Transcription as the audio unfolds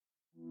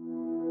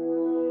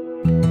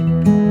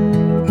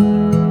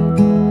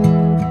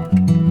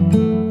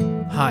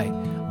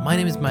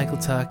name is Michael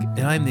Tuck,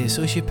 and I'm the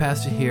Associate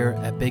Pastor here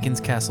at Bacon's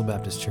Castle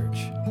Baptist Church.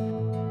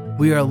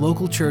 We are a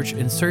local church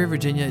in Surrey,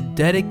 Virginia,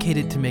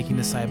 dedicated to making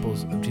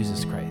disciples of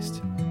Jesus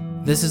Christ.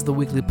 This is the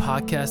weekly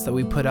podcast that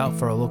we put out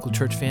for our local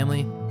church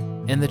family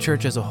and the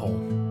church as a whole.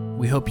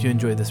 We hope you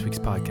enjoy this week's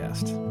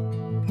podcast.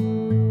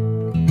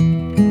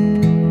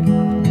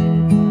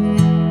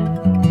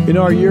 You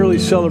know, our yearly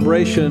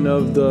celebration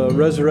of the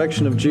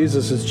resurrection of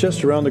Jesus is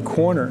just around the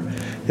corner.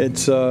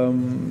 It's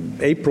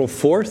April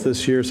 4th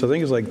this year, so I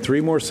think it's like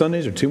 3 more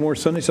Sundays or 2 more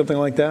Sundays, something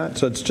like that.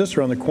 So it's just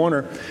around the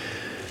corner.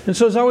 And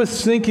so as I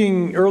was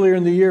thinking earlier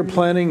in the year,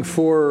 planning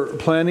for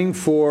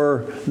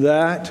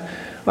that,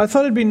 I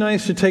thought it'd be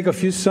nice to take a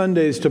few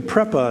Sundays to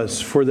prep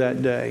us for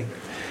that day.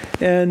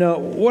 And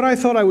what I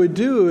thought I would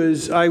do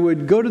is I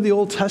would go to the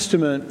Old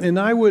Testament and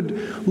I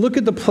would look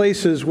at the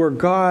places where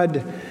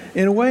God,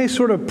 in a way,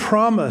 sort of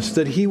promised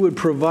that He would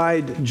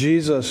provide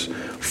Jesus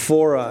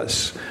for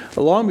us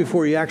long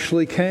before He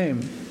actually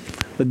came.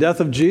 The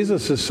death of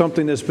Jesus is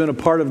something that's been a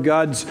part of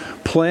God's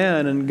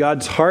plan and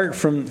God's heart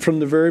from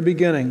the very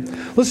beginning.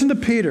 Listen to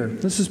Peter.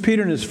 This is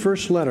Peter in his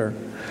first letter.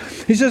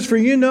 He says, "For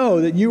you know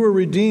that you were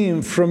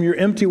redeemed from your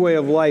empty way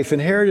of life,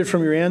 inherited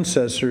from your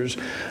ancestors,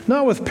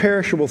 not with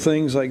perishable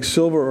things like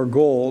silver or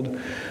gold,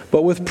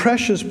 but with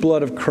precious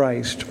blood of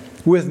Christ,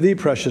 with the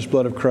precious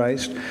blood of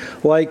Christ,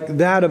 like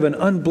that of an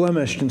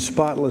unblemished and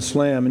spotless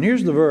lamb." And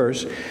here's the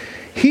verse.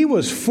 "He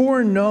was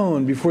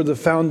foreknown before the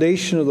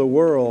foundation of the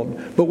world,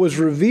 but was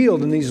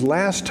revealed in these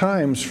last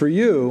times for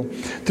you.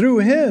 Through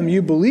Him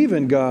you believe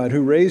in God,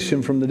 who raised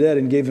Him from the dead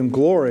and gave Him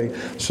glory,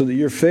 so that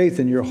your faith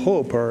and your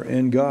hope are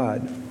in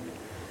God."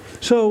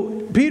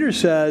 So Peter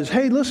says,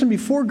 hey, listen,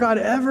 before God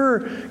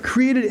ever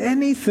created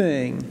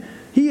anything,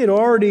 He had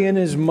already in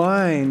His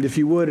mind, if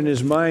you would, in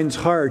His mind's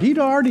heart, He'd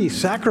already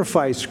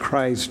sacrificed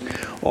Christ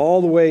all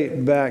the way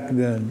back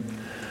then.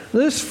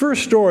 This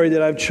first story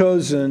that I've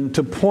chosen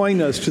to point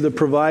us to the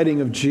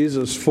providing of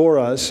Jesus for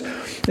us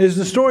is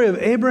the story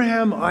of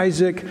Abraham,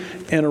 Isaac,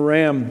 and a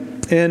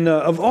ram. And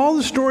of all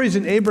the stories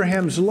in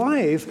Abraham's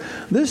life,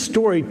 this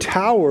story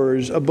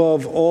towers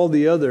above all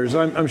the others.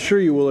 I'm sure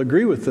you will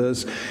agree with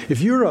this.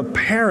 If you're a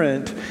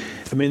parent,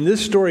 I mean,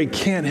 this story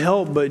can't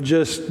help but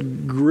just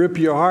grip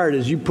your heart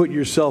as you put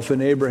yourself in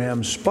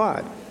Abraham's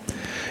spot.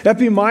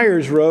 F.B.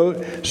 Myers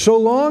wrote, "So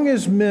long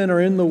as men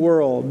are in the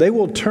world, they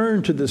will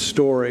turn to this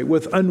story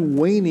with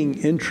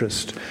unwaning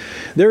interest.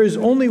 There is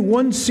only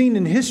one scene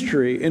in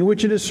history in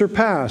which it is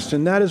surpassed,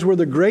 and that is where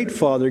the great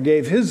father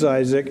gave his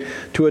Isaac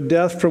to a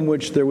death from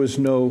which there was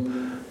no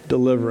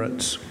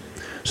deliverance."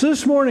 So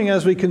this morning,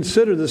 as we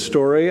consider this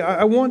story,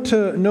 I want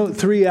to note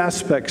 3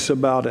 aspects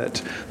about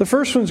it. The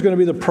first one's going to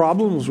be the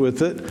problems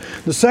with it.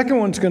 The second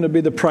one's going to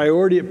be the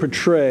priority it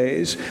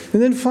portrays.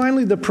 And then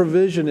finally, the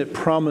provision it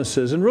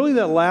promises. And really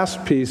that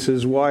last piece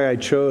is why I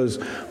chose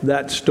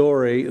that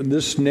story,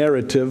 this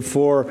narrative,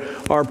 for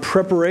our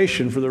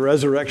preparation for the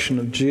resurrection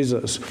of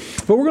Jesus.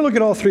 But we're going to look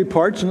at all 3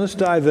 parts, and let's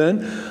dive in.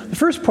 The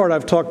first part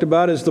I've talked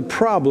about is the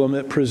problem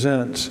it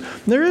presents.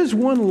 There is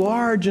one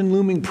large and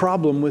looming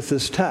problem with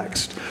this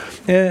text.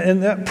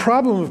 And that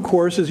problem, of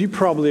course, as you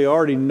probably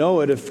already know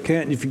it, if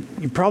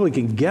you probably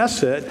can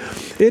guess it,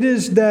 it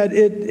is that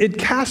it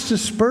casts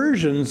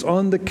aspersions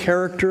on the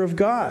character of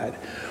God.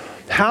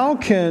 How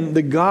can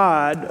the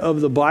God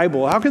of the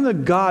Bible, how can the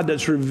God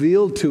that's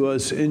revealed to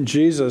us in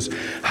Jesus,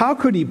 how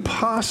could He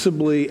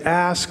possibly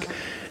ask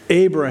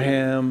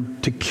Abraham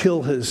to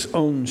kill his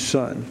own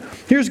son?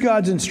 Here's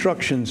God's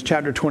instructions,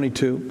 chapter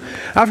 22.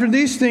 "After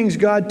these things,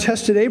 God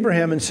tested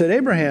Abraham and said,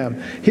 'Abraham,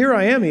 here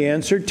I am,' he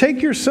answered.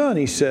 'Take your son,'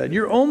 he said,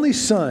 'your only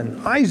son,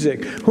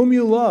 Isaac, whom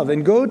you love,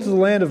 and go to the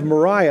land of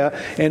Moriah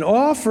and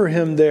offer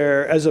him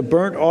there as a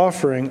burnt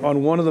offering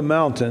on one of the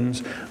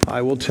mountains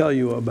I will tell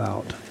you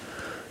about.'"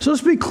 So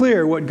let's be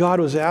clear what God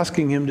was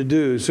asking him to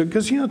do. So,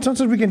 because,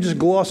 sometimes we can just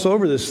gloss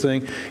over this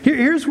thing.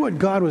 Here's what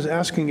God was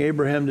asking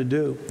Abraham to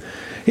do.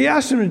 He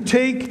asked him to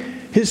take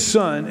his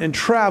son and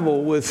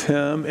travel with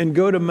him and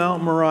go to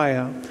Mount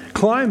Moriah,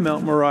 climb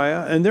Mount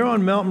Moriah, and there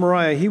on Mount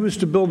Moriah he was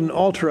to build an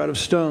altar out of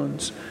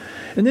stones.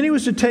 And then he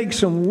was to take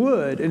some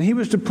wood, and he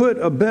was to put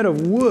a bed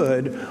of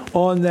wood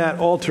on that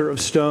altar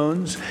of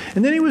stones.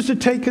 And then he was to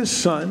take his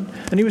son,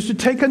 and he was to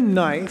take a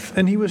knife,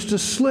 and he was to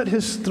slit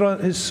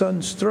his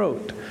son's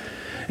throat.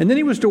 And then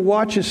he was to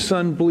watch his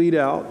son bleed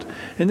out.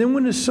 And then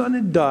when his son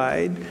had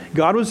died,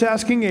 God was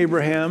asking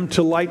Abraham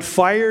to light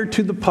fire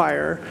to the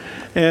pyre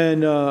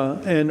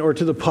or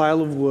to the pile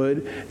of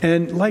wood,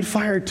 and light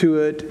fire to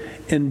it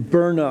and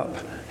burn up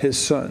his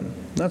son.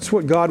 That's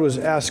what God was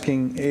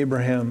asking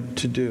Abraham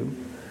to do.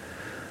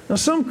 Now,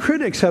 some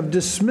critics have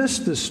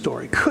dismissed this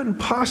story. Couldn't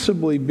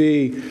possibly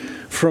be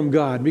from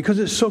God because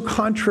it's so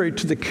contrary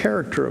to the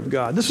character of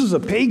God. This is a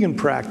pagan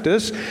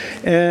practice,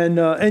 and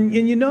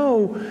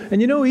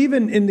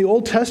even in the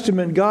Old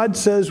Testament, God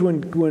says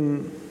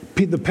when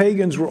the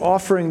pagans were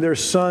offering their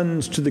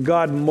sons to the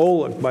god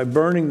Moloch by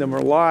burning them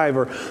alive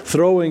or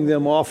throwing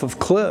them off of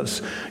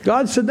cliffs.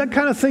 God said, that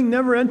kind of thing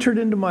never entered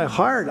into my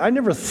heart. I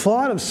never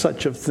thought of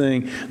such a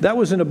thing. That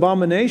was an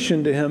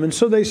abomination to him. And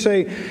so they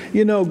say,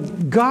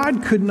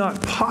 God could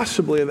not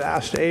possibly have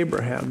asked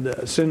Abraham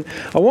this. And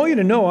I want you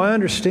to know, I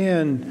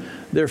understand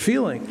their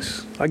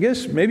feelings. I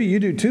guess maybe you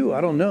do too.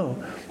 I don't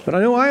know. But I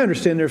know I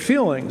understand their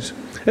feelings.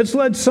 It's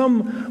led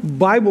some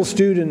Bible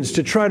students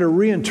to try to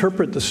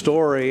reinterpret the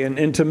story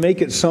and to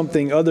make it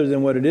something other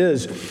than what it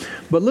is.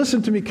 But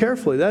listen to me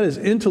carefully. That is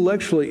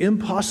intellectually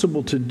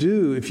impossible to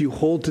do if you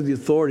hold to the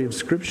authority of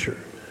Scripture.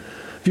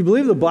 If you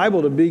believe the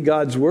Bible to be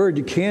God's Word,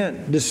 you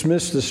can't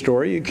dismiss the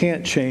story. You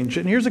can't change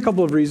it. And here's a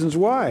couple of reasons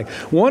why.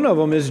 One of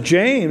them is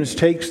James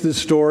takes this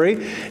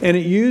story and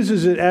it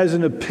uses it as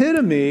an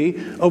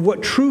epitome of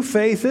what true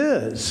faith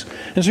is.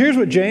 And so here's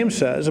what James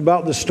says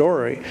about the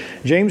story.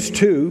 James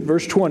 2,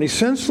 verse 20,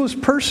 senseless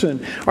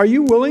person, are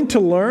you willing to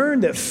learn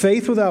that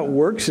faith without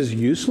works is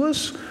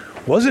useless?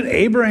 Wasn't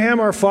Abraham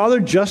our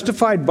father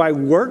justified by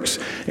works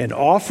and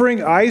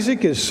offering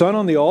Isaac his son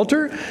on the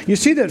altar? You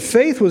see that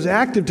faith was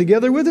active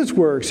together with its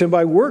works, and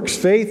by works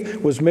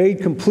faith was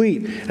made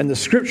complete. And the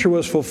scripture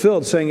was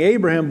fulfilled, saying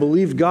Abraham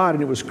believed God,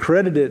 and it was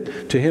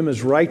credited to him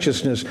as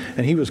righteousness,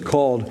 and he was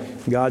called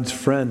God's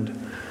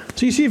friend.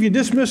 So you see, if you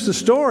dismiss the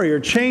story or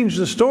change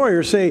the story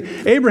or say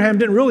Abraham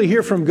didn't really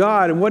hear from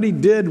God and what he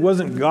did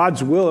wasn't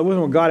God's will, it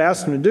wasn't what God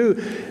asked him to do,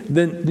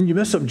 then you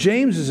mess up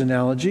James's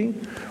analogy.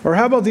 Or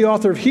how about the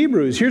author of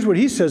Hebrews? Here's what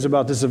he says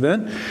about this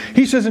event.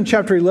 He says in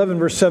chapter 11,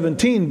 verse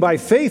 17, by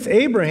faith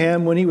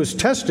Abraham, when he was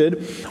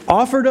tested,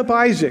 offered up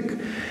Isaac.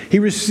 He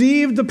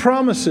received the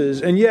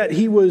promises, and yet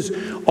he was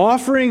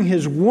offering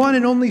his one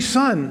and only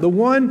son, the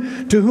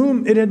one to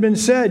whom it had been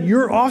said,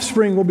 your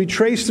offspring will be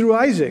traced through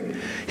Isaac.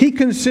 He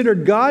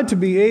considered God to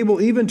be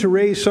able even to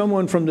raise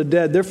someone from the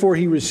dead. Therefore,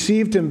 he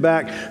received him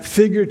back,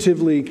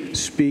 figuratively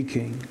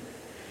speaking.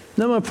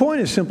 Now, my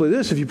point is simply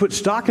this. If you put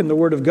stock in the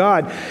Word of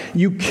God,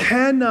 you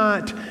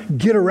cannot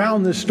get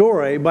around this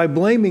story by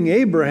blaming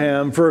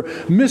Abraham for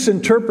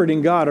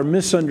misinterpreting God or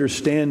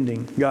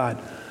misunderstanding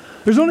God.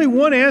 There's only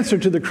one answer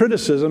to the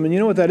criticism, and you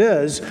know what that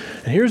is.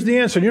 And here's the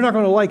answer, and you're not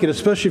going to like it,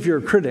 especially if you're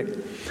a critic.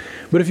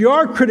 But if you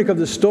are a critic of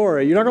the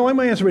story, you're not going to like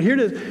my answer, but here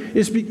it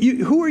is.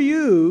 Who are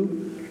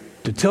you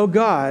to tell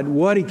God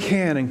what he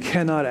can and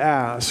cannot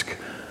ask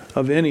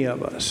of any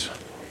of us?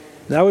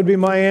 That would be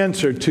my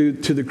answer to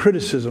the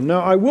criticism. Now,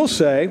 I will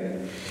say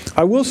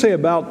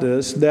about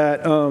this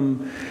that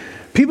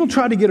people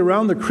try to get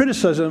around the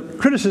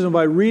criticism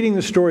by reading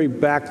the story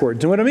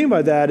backwards. And what I mean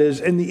by that is,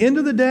 in the end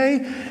of the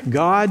day,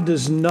 God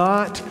does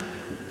not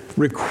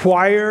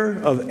require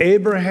of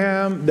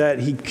Abraham that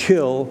he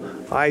kill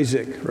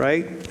Isaac,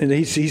 right? And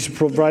he's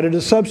provided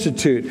a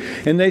substitute.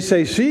 And they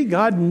say, see,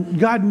 God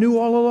knew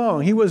all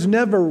along. He was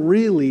never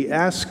really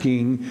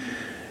asking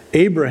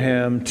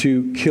Abraham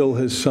to kill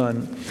his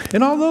son.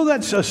 And although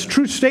that's a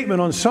true statement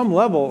on some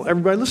level,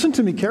 everybody listen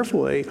to me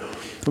carefully.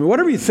 I mean,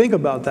 whatever you think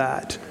about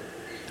that,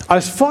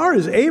 as far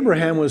as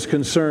Abraham was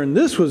concerned,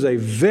 this was a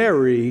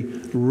very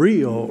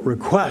real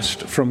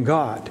request from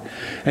God.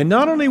 And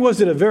not only was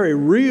it a very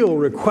real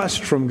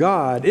request from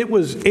God, it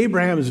was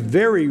Abraham's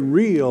very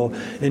real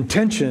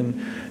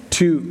intention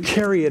to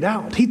carry it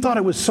out. He thought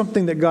it was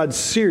something that God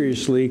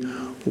seriously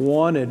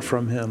wanted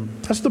from him.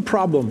 That's the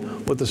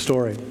problem with the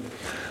story.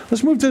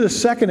 Let's move to the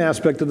second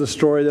aspect of the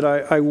story that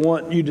I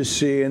want you to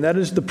see, and that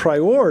is the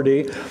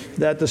priority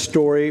that the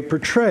story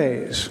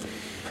portrays.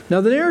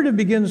 Now, the narrative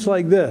begins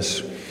like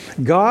this.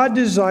 God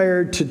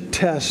desired to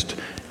test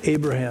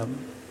Abraham.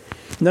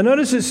 Now,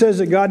 notice it says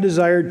that God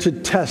desired to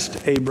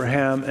test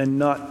Abraham and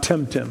not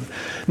tempt him.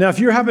 Now, if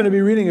you happen to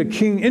be reading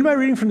anybody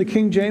reading from the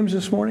King James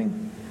this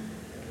morning?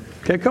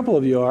 Okay, a couple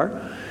of you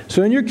are.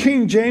 So in your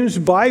King James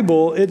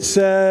Bible, it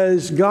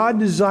says God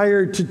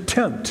desired to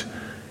tempt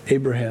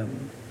Abraham.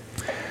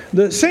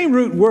 The same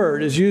root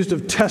word is used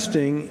of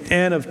testing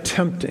and of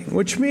tempting,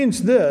 which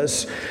means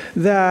this,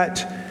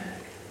 that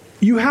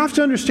you have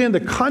to understand the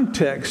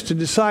context to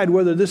decide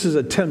whether this is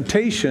a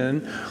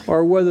temptation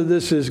or whether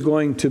this is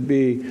going to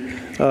be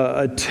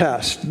a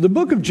test. The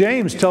book of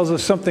James tells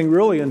us something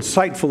really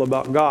insightful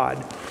about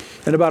God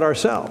and about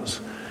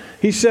ourselves.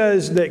 He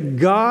says that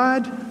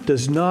God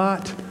does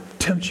not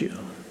tempt you.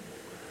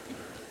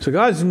 So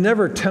God's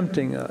never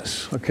tempting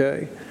us,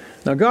 okay?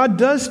 Now God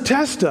does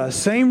test us,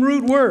 same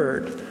root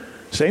word.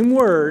 Same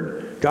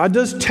word, God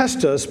does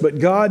test us, but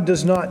God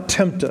does not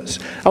tempt us.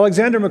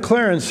 Alexander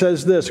McLaren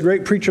says this, a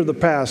great preacher of the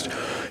past.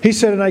 He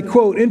said, and I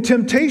quote, in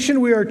temptation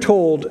we are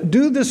told,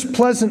 do this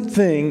pleasant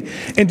thing,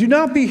 and do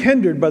not be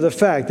hindered by the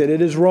fact that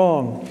it is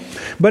wrong.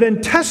 But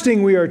in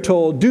testing we are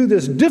told, do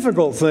this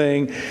difficult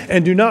thing,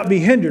 and do not be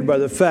hindered by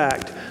the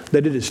fact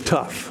that it is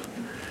tough.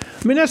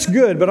 I mean, that's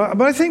good, but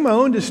I think my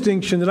own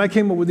distinction that I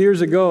came up with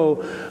years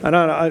ago, and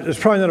it's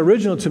probably not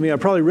original to me, I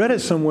probably read it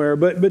somewhere,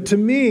 but to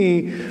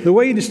me, the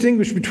way you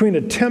distinguish between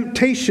a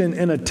temptation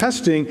and a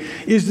testing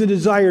is the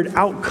desired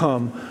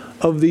outcome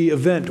of the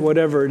event,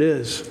 whatever it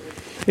is.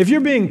 If you're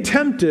being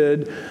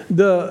tempted,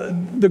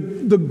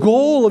 the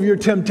goal of your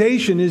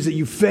temptation is that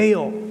you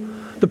fail.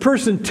 The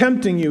person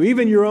tempting you,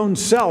 even your own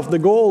self, the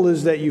goal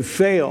is that you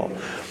fail.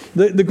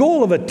 The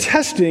goal of a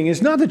testing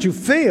is not that you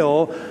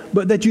fail,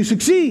 but that you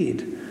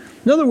succeed.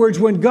 In other words,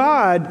 when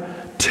God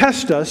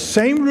tests us,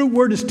 same root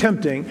word as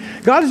tempting,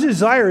 God's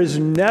desire is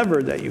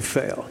never that you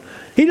fail.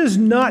 He does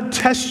not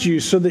test you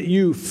so that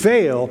you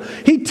fail.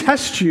 He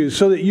tests you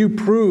so that you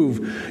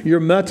prove your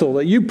mettle,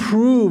 that you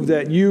prove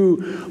that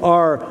you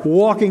are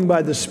walking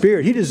by the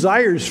Spirit. He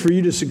desires for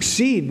you to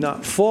succeed,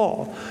 not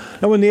fall.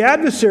 And when the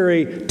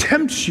adversary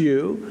tempts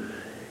you,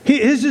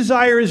 his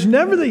desire is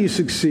never that you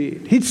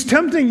succeed. He's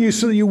tempting you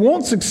so that you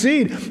won't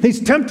succeed.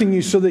 He's tempting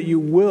you so that you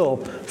will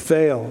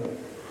fail.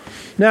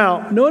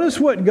 Now, notice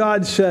what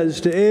God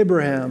says to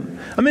Abraham.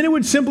 I mean, it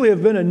would simply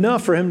have been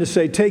enough for him to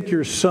say, take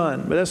your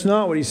son. But that's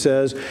not what he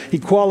says. He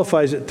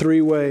qualifies it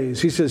three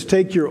ways. He says,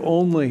 take your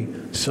only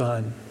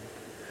son.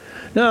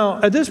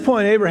 Now, at this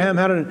point, Abraham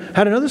had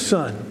another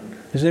son.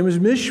 His name was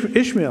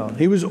Ishmael.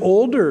 He was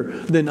older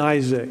than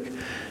Isaac.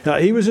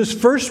 He was his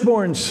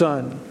firstborn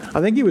son.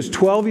 I think he was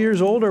 12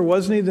 years older,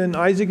 wasn't he, than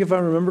Isaac, if I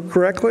remember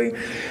correctly.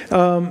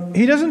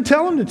 He doesn't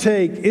tell him to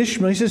take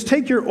Ishmael. He says,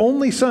 take your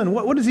only son.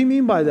 What does he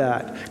mean by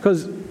that?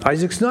 Because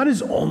Isaac's not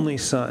his only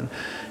son.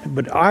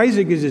 But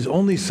Isaac is his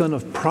only son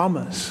of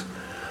promise.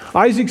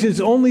 Isaac's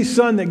his only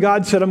son that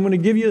God said, I'm going to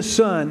give you a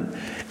son.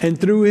 And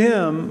through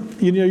him,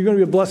 you're going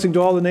to be a blessing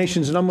to all the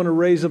nations, and I'm going to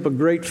raise up a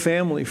great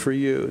family for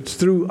you. It's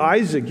through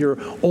Isaac, your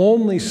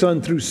only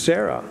son, through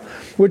Sarah,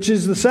 which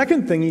is the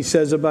second thing he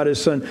says about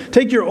his son.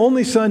 Take your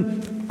only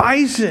son,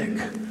 Isaac,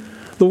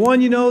 the one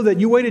that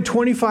you waited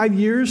 25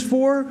 years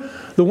for,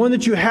 the one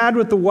that you had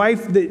with the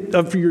wife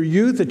of your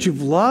youth that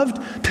you've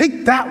loved.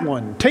 Take that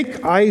one.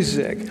 Take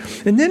Isaac.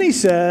 And then he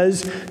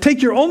says,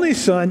 take your only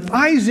son,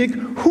 Isaac,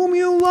 whom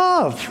you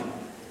love.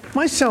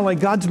 Might sound like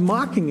God's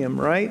mocking him,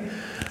 right?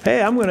 Hey,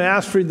 I'm going to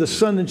ask for the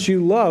son that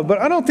you love. But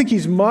I don't think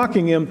he's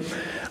mocking him.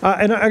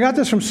 And I got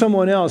this from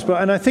someone else,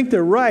 and I think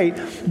they're right,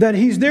 that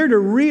he's there to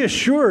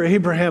reassure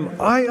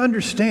Abraham, I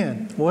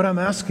understand what I'm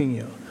asking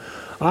you.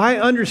 I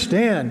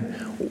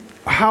understand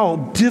how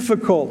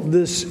difficult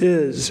this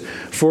is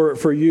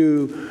for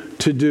you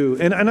to do.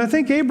 And I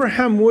think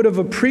Abraham would have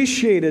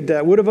appreciated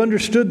that, would have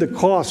understood the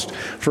cost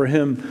for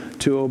him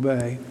to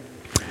obey.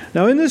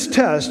 Now, in this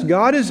test,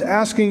 God is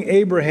asking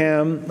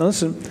Abraham,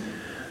 listen,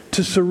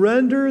 to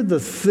surrender the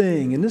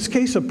thing, in this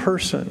case a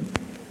person,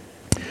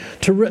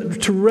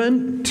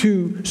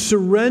 to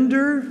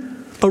surrender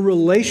a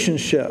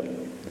relationship.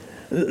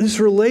 This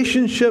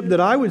relationship that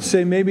I would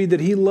say maybe that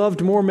he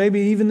loved more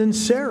maybe even than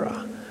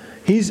Sarah.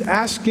 He's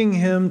asking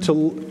him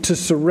to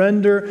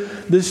surrender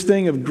this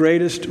thing of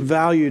greatest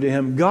value to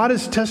him. God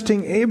is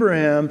testing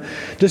Abraham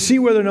to see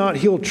whether or not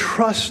he'll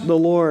trust the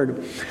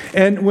Lord.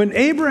 And when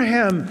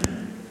Abraham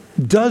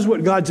does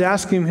what God's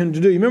asking him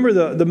to do. You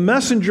remember the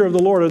messenger of the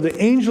Lord, or the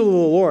angel of the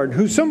Lord,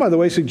 who some, by the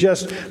way,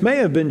 suggests may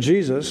have been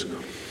Jesus.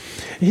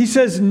 He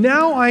says,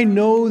 now I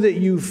know that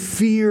you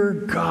fear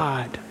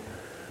God.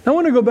 I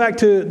want to go back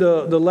to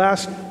the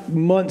last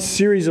month's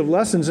series of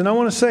lessons, and I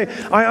want to say,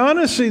 I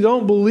honestly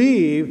don't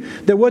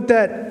believe that what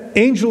that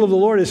angel of the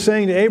Lord is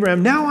saying to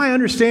Abraham, now I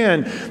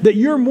understand that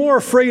you're more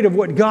afraid of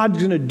what God's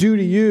going to do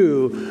to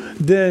you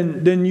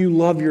than you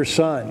love your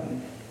son.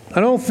 I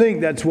don't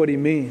think that's what he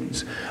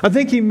means. I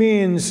think he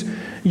means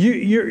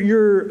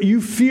you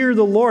fear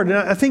the Lord. And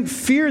I think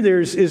fear there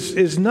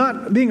is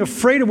not being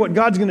afraid of what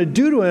God's going to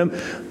do to him,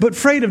 but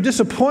afraid of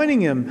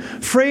disappointing him,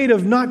 afraid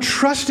of not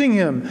trusting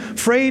him,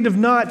 afraid of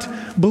not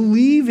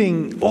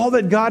believing all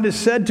that God has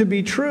said to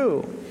be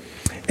true.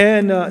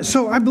 And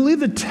so I believe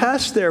the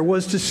test there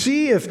was to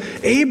see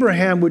if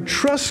Abraham would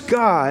trust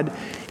God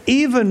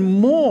even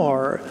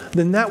more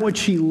than that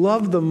which he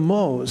loved the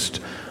most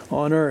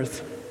on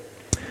earth.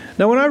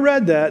 Now, when I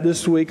read that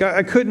this week,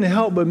 I couldn't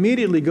help but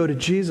immediately go to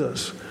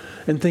Jesus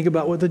and think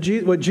about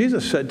what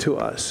Jesus said to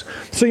us.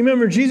 So you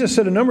remember, Jesus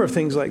said a number of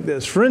things like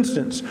this. For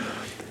instance,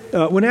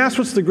 when asked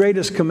what's the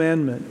greatest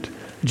commandment,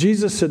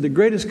 Jesus said, the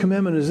greatest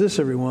commandment is this,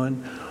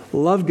 everyone.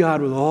 Love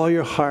God with all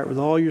your heart, with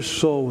all your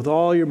soul, with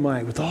all your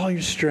might, with all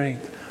your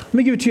strength. Let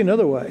me give it to you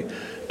another way.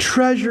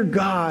 Treasure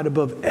God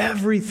above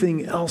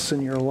everything else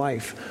in your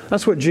life.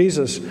 That's what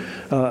Jesus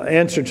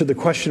answered to the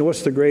question,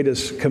 what's the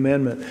greatest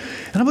commandment?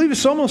 And I believe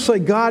it's almost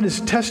like God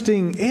is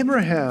testing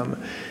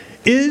Abraham.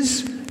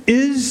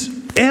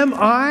 Am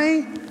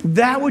I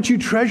that which you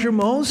treasure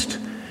most?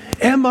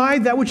 Am I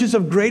that which is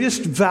of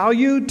greatest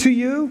value to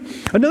you?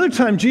 Another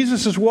time,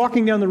 Jesus is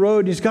walking down the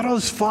road. He's got all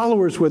his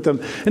followers with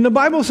him. And the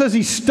Bible says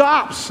he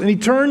stops and he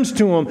turns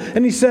to him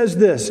and he says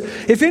this,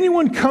 if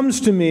anyone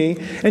comes to me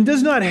and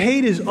does not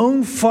hate his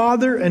own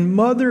father and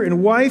mother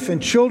and wife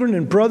and children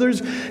and brothers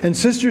and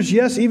sisters,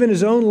 yes, even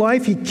his own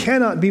life, he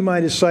cannot be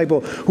my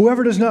disciple.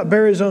 Whoever does not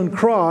bear his own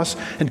cross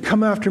and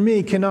come after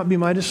me cannot be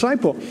my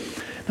disciple.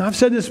 Now, I've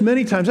said this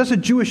many times. That's a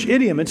Jewish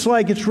idiom. It's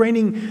like it's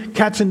raining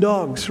cats and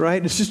dogs,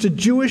 right? It's just a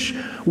Jewish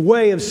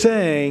way of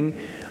saying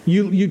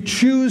you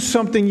choose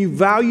something, you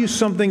value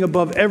something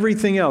above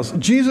everything else.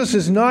 Jesus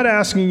is not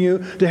asking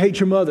you to hate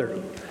your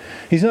mother.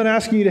 He's not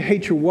asking you to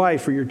hate your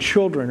wife or your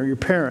children or your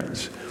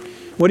parents.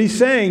 What he's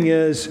saying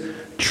is,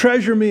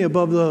 treasure me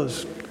above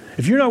those.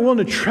 If you're not willing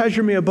to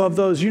treasure me above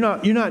those, you're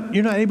not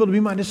able to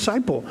be my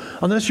disciple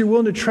unless you're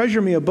willing to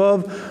treasure me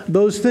above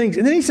those things.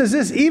 And then he says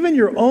this, even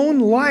your own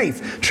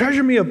life.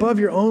 Treasure me above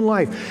your own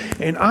life.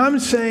 And I'm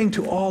saying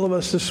to all of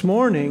us this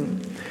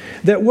morning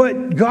that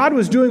what God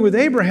was doing with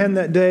Abraham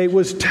that day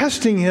was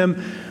testing him.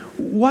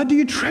 What do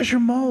you treasure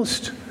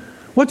most?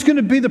 What's going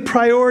to be the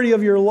priority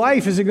of your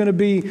life? Is it going to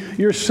be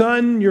your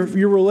son, your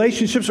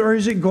relationships, or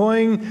is it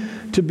going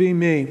to be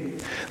me?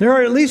 There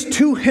are at least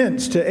two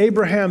hints to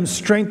Abraham's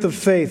strength of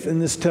faith in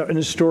this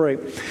story.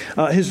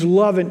 His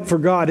love for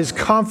God, his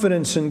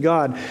confidence in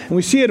God. And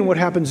we see it in what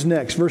happens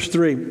next, verse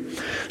 3.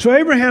 So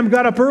Abraham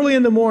got up early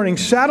in the morning,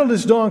 saddled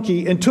his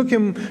donkey, and took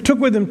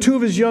with him two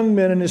of his young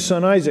men and his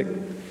son Isaac.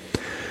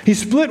 He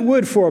split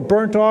wood for a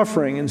burnt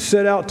offering and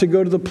set out to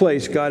go to the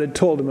place God had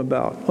told him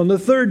about. On the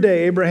third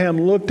day, Abraham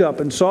looked up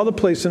and saw the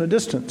place in a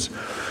distance.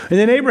 And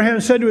then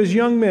Abraham said to his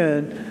young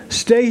men,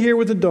 "Stay here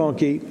with the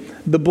donkey.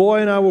 The boy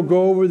and I will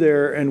go over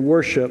there and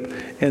worship,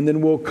 and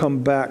then we'll come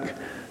back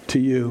to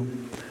you."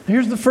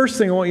 Here's the first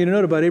thing I want you to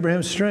note about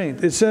Abraham's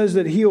strength. It says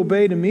that he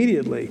obeyed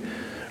immediately.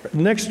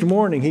 Next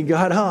morning, he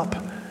got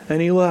up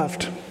and he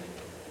left.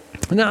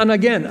 Now, and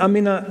again,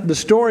 the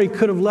story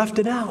could have left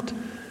it out.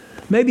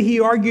 Maybe he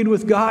argued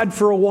with God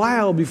for a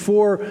while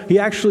before he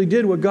actually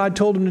did what God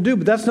told him to do,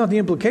 but that's not the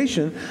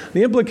implication.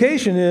 The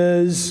implication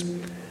is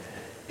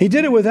he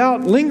did it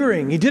without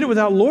lingering. He did it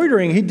without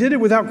loitering. He did it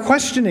without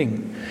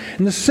questioning.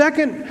 And the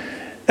second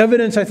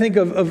evidence, I think,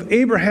 of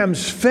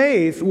Abraham's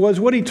faith was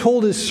what he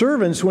told his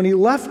servants when he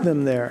left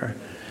them there.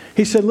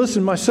 He said,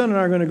 "Listen, my son and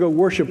I are going to go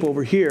worship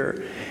over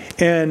here,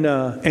 and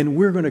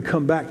we're going to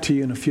come back to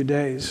you in a few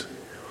days."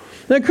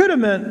 That could have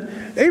meant,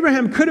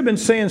 Abraham could have been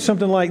saying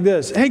something like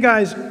this. Hey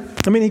guys,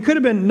 he could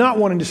have been not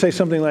wanting to say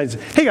something like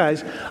this. Hey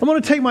guys, I'm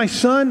going to take my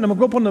son, I'm going to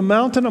go up on the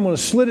mountain, I'm going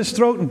to slit his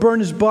throat and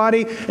burn his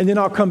body, and then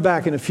I'll come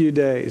back in a few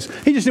days.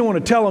 He just didn't want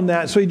to tell him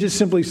that, so he just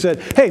simply said,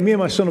 hey, me and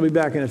my son will be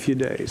back in a few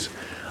days.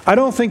 I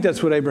don't think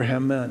that's what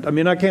Abraham meant.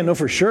 I can't know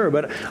for sure,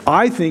 but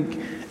I think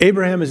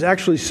Abraham is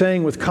actually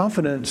saying with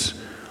confidence,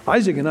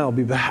 Isaac and I will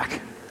be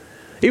back.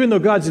 Even though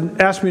God's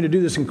asked me to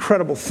do this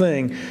incredible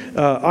thing,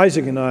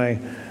 Isaac and I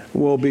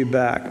will be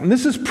back. And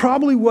this is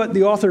probably what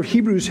the author of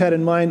Hebrews had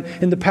in mind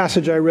in the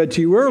passage I read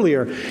to you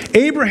earlier.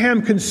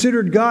 Abraham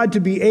considered God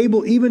to be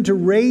able even to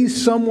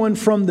raise someone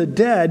from the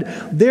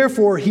dead.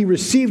 Therefore, he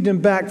received him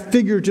back,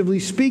 figuratively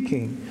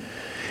speaking.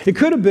 It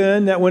could have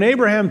been that when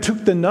Abraham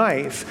took the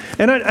knife,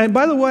 and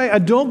by the way, I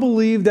don't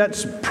believe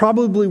that's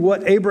probably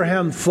what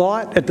Abraham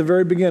thought at the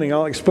very beginning.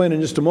 I'll explain in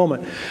just a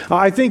moment.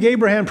 I think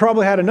Abraham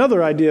probably had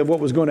another idea of what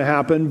was going to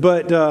happen,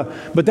 but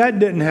that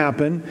didn't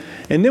happen.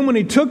 And then when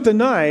he took the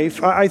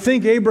knife, I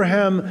think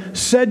Abraham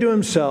said to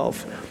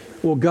himself,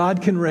 well,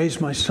 God can raise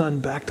my son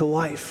back to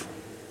life.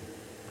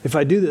 If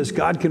I do this,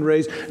 God can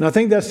raise. And I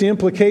think that's the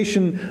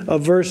implication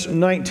of verse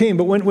 19.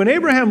 But when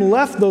Abraham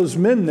left those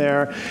men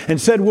there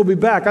and said, we'll be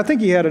back, I think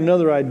he had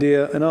another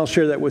idea, and I'll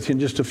share that with you in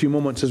just a few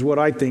moments, is what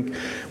I think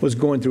was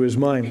going through his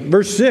mind.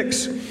 Verse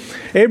 6,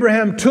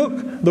 Abraham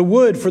took the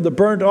wood for the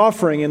burnt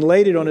offering and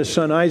laid it on his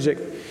son Isaac.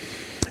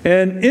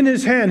 And in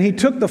his hand, he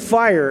took the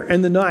fire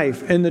and the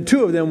knife, and the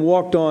two of them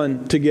walked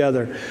on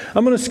together.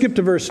 I'm going to skip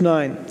to verse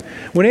 9.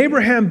 When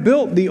Abraham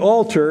built the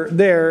altar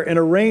there and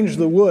arranged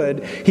the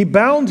wood, he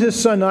bound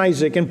his son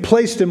Isaac and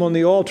placed him on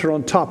the altar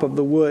on top of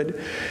the wood.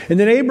 And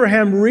then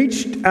Abraham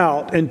reached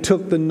out and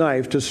took the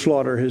knife to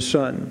slaughter his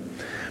son.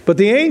 But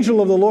the angel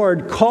of the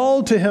Lord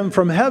called to him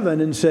from heaven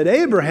and said,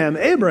 Abraham,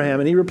 Abraham.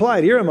 And he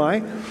replied, here am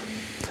I.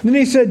 Then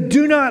he said,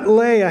 do not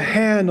lay a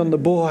hand on the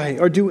boy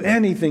or do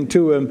anything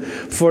to him,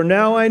 for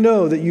now I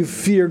know that you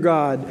fear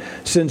God,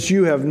 since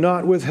you have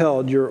not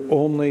withheld your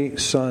only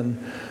son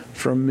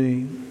from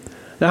me.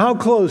 Now, how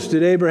close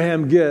did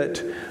Abraham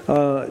get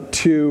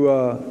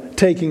to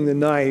taking the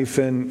knife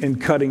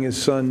and cutting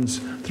his son's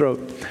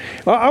throat?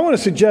 I want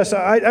to suggest,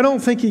 I don't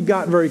think he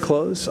got very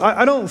close.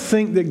 I don't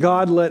think that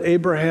God let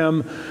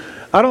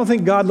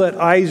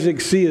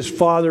Isaac see his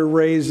father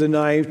raise the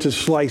knife to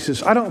slice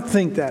his. I don't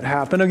think that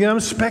happened. Again,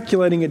 I'm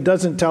speculating. It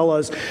doesn't tell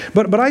us.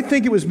 But I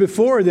think it was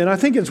before then. I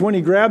think it's when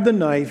he grabbed the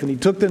knife and he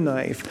took the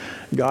knife.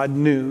 God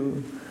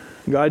knew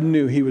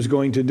he was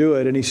going to do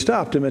it. And he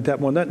stopped him at that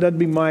point. That'd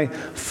be my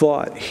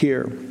thought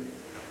here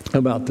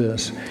about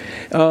this.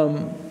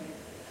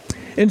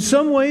 In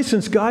some ways,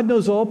 since God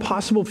knows all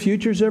possible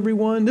futures,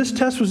 everyone, this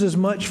test was as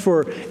much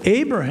for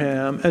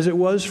Abraham as it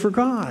was for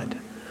God.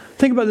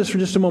 Think about this for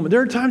just a moment.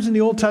 There are times in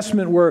the Old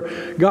Testament where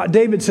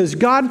David says,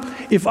 God,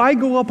 if I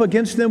go up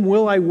against them,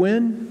 will I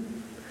win?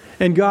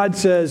 And God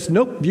says,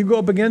 nope, you go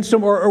up against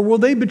them. Or will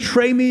they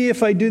betray me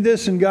if I do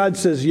this? And God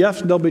says,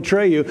 yes, they'll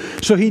betray you.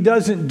 So he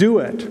doesn't do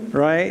it,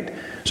 right?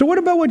 So what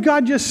about what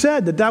God just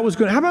said, that was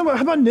going to happen?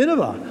 How about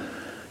Nineveh?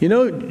 You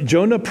know,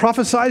 Jonah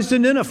prophesied to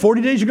Nineveh,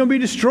 40 days you're going to be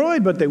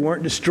destroyed, but they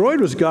weren't destroyed.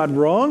 Was God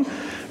wrong?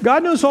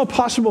 God knows all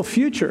possible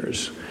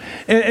futures.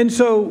 And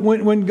so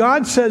when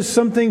God says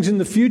some things in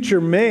the future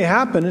may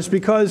happen, it's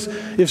because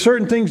if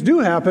certain things do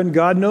happen,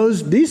 God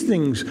knows these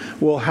things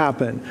will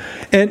happen.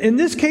 And in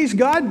this case,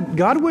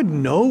 God would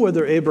know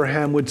whether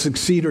Abraham would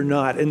succeed or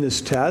not in this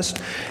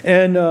test.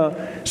 And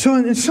so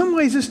in some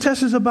ways, this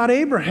test is about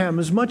Abraham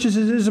as much as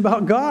it is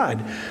about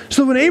God.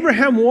 So when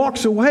Abraham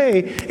walks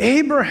away,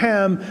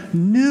 Abraham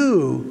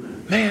knew,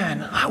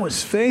 man, I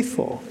was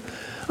faithful.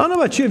 I don't know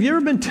about you. Have you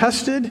ever been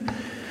tested?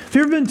 Have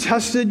you ever been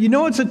tested? You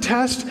know it's a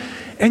test,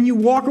 and you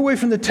walk away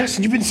from the test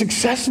and you've been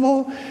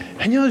successful,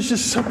 and there's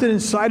just something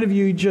inside of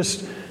you, you're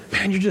just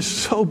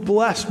so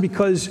blessed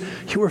because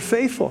you were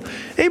faithful.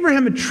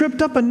 Abraham had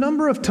tripped up a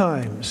number of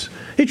times.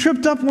 He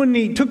tripped up when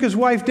he took his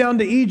wife down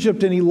to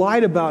Egypt and he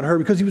lied about her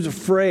because he was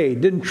afraid,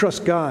 didn't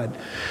trust God.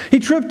 He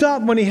tripped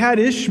up when he had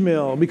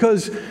Ishmael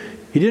because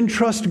he didn't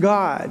trust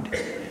God.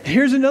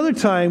 Here's another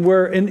time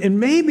where, and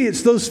maybe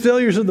it's those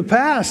failures of the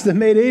past that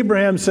made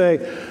Abraham say,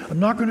 I'm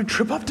not going to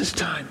trip up this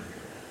time.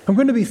 I'm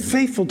going to be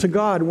faithful to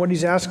God and what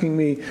He's asking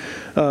me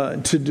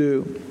to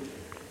do.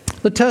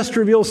 The test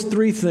reveals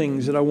three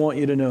things that I want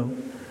you to know.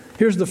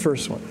 Here's the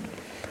first one.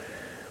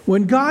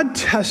 When God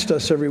tests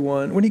us,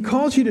 everyone, when He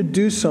calls you to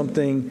do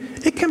something,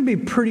 it can be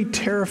pretty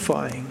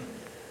terrifying.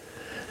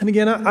 And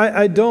again,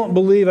 I don't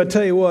believe, I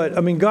tell you what,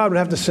 I mean, God would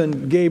have to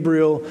send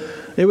Gabriel.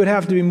 It would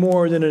have to be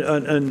more than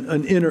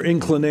an inner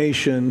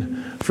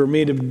inclination for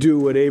me to do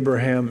what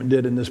Abraham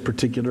did in this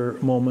particular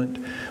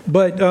moment.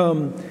 But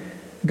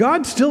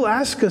God still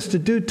asks us to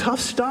do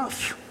tough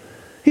stuff.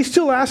 He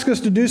still asks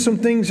us to do some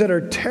things that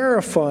are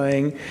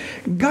terrifying.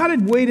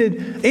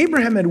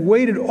 Abraham had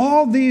waited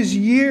all these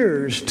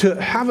years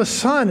to have a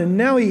son, and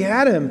now he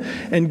had him.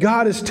 And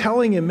God is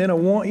telling him, man, I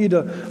want you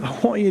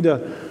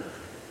to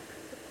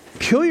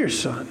kill your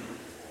son.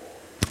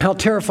 How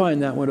terrifying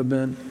that would have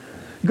been.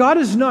 God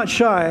is not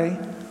shy.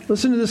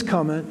 Listen to this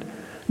comment.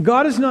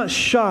 God is not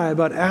shy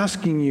about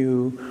asking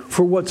you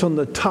for what's on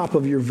the top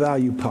of your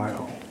value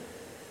pile.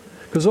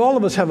 Because all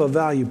of us have a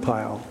value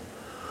pile.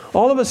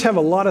 All of us have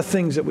a lot of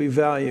things that we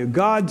value.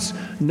 God's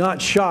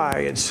not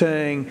shy at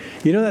saying,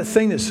 you know that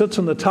thing that sits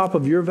on the top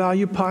of your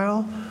value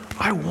pile?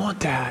 I want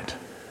that.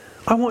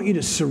 I want you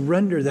to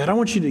surrender that. I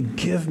want you to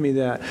give me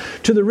that.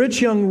 To the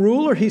rich young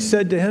ruler, he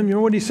said to him, you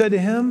know what he said to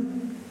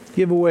him?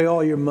 Give away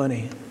all your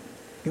money.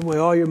 Give away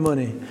all your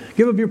money.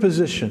 Give up your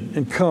position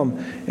and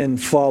come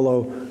and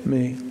follow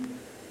me.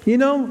 You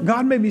know,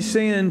 God may be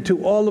saying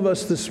to all of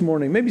us this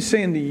morning, maybe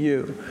saying to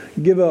you,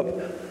 give up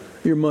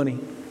your money.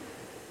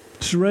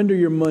 Surrender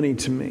your money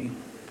to me.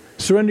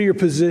 Surrender your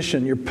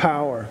position, your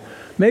power.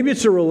 Maybe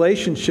it's a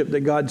relationship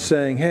that God's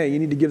saying, hey, you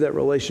need to give that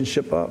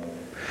relationship up.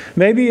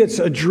 Maybe it's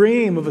a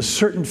dream of a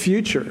certain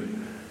future.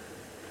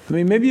 I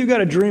mean, maybe you've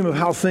got a dream of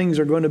how things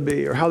are going to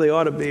be or how they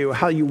ought to be or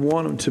how you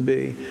want them to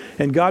be.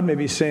 And God may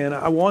be saying,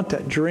 I want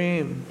that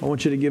dream. I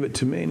want you to give it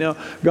to me. Now,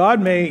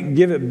 God may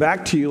give it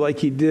back to you like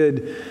He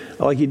did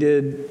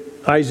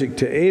Isaac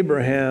to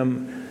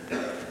Abraham,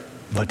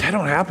 but that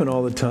don't happen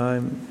all the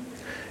time.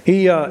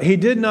 He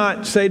did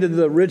not say to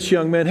the rich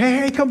young man,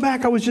 hey, come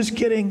back. I was just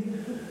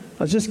kidding.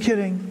 I was just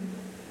kidding.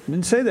 He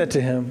didn't say that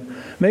to him.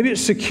 Maybe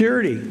it's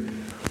security.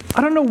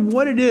 I don't know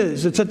what it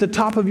is that's at the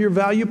top of your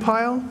value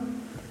pile,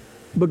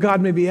 but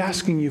God may be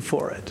asking you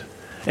for it.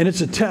 And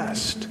it's a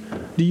test.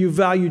 Do you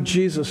value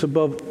Jesus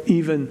above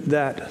even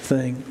that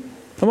thing?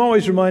 I'm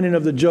always reminded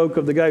of the joke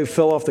of the guy who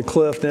fell off the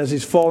cliff. And as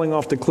he's falling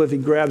off the cliff, he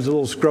grabs a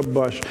little scrub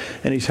brush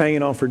and he's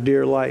hanging on for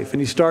dear life.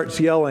 And he starts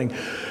yelling,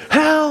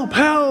 help,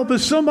 help,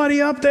 is somebody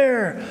up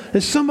there?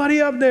 Is somebody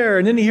up there?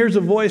 And then he hears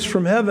a voice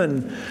from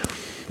heaven.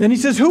 And he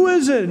says, who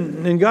is it?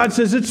 And God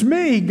says, it's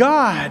me,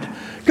 God.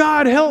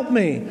 God, help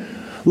me.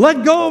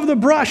 Let go of the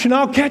brush and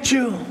I'll catch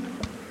you.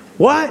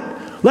 What?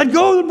 Let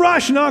go of the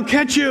brush and I'll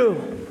catch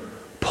you.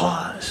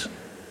 Pause.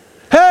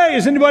 Hey,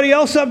 is anybody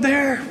else up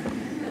there?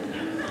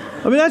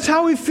 I mean, that's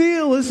how we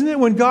feel, isn't it?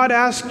 When God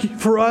asks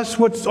for us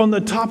what's on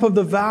the top of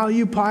the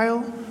value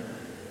pile.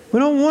 We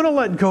don't want to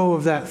let go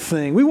of that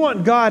thing. We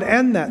want God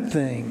and that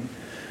thing.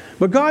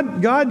 But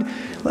God,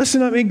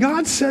 listen, I mean,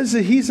 God says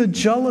that He's a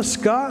jealous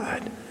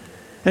God.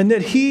 And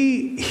that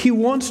He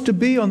wants to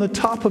be on the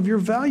top of your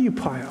value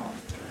pile.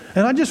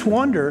 And I just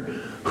wonder,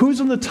 who's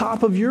on the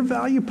top of your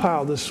value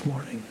pile this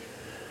morning?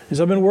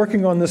 As I've been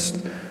working on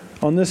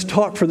this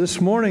talk for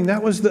this morning,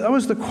 that was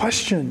the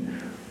question.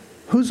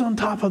 Who's on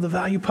top of the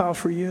value pile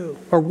for you?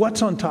 Or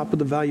what's on top of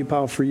the value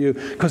pile for you?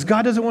 Because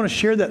God doesn't want to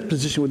share that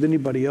position with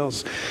anybody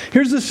else.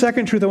 Here's the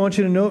second truth I want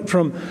you to note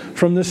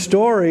from this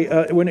story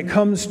when it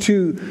comes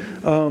to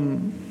the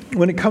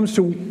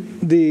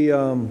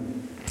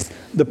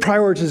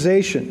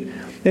prioritization.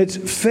 It's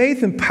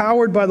faith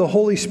empowered by the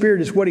Holy Spirit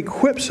is what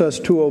equips us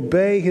to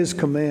obey His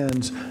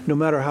commands, no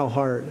matter how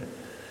hard.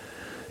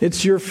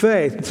 It's your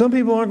faith. Some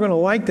people aren't going to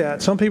like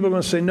that. Some people are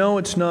going to say, no,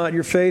 it's not.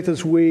 Your faith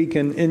is weak.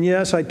 And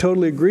yes, I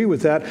totally agree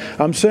with that.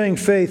 I'm saying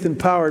faith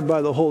empowered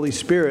by the Holy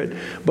Spirit.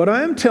 But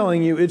I am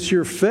telling you, it's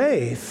your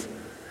faith.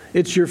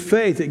 It's your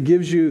faith that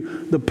gives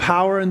you the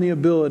power and the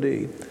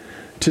ability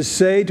to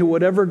say to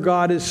whatever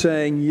God is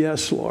saying,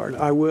 yes, Lord,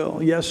 I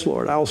will. Yes,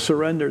 Lord, I'll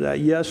surrender that.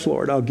 Yes,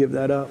 Lord, I'll give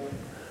that up.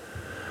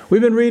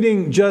 We've been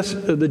reading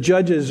just the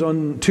Judges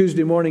on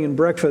Tuesday morning in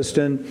breakfast,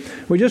 and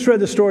we just read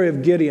the story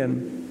of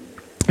Gideon.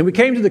 And we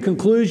came to the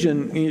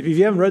conclusion, if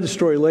you haven't read the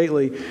story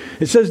lately,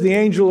 it says the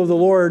angel of the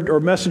Lord,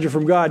 or messenger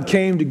from God,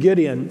 came to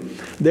Gideon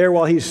there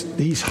while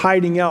he's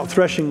hiding out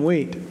threshing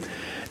wheat.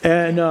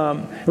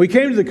 And we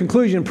came to the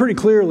conclusion pretty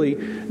clearly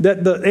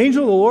that the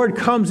angel of the Lord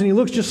comes and he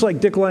looks just like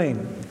Dick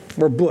Lane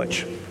or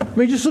Butch. I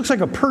mean, he just looks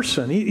like a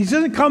person. He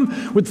doesn't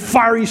come with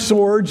fiery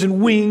swords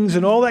and wings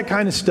and all that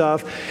kind of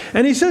stuff.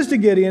 And he says to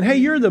Gideon, hey,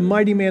 you're the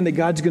mighty man that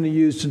God's going to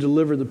use to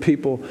deliver the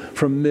people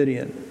from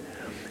Midian.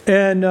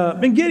 And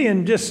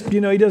Gideon just, he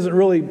doesn't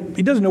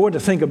know what to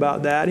think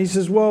about that. He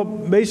says, well,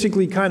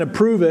 basically kind of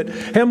prove it.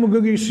 Hey, I'm going to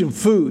go get you some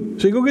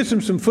food. So he go get him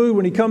some food.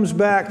 When he comes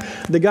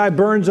back, the guy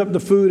burns up the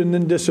food and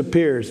then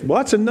disappears. Well,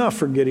 that's enough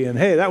for Gideon.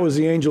 Hey, that was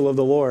the angel of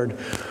the Lord.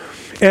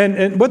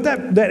 And what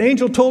that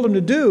angel told him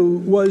to do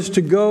was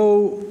to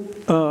go,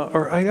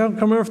 or I don't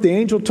remember if the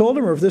angel told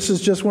him or if this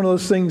is just one of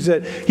those things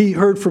that he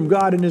heard from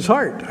God in his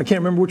heart. I can't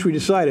remember which we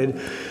decided.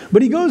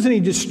 But he goes and he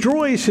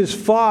destroys his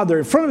father.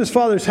 In front of his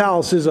father's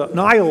house is an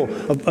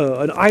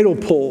idol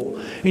pole.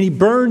 And he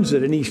burns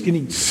it and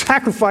he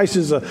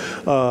sacrifices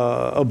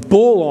a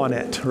bull on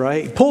it,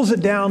 right? He pulls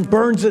it down,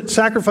 burns it,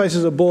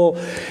 sacrifices a bull,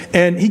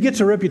 and he gets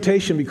a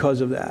reputation because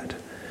of that.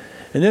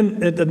 And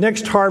then at the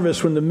next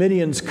harvest, when the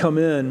Midians come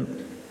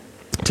in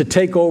to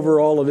take over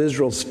all of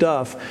Israel's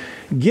stuff,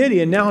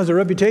 Gideon now has a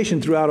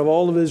reputation throughout of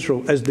all of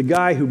Israel as the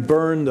guy who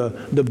burned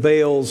the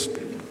Baal's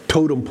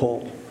totem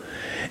pole.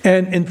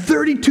 And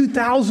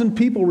 32,000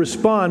 people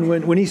respond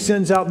when he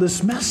sends out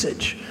this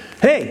message.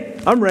 Hey,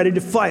 I'm ready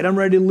to fight. I'm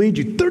ready to lead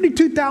you.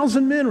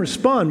 32,000 men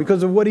respond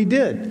because of what he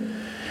did.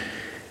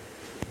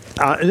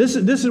 And this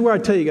is where I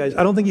tell you guys,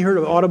 I don't think you heard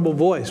of audible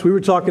voice. We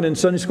were talking in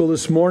Sunday school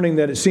this morning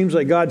that it seems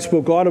like God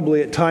spoke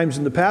audibly at times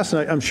in the past,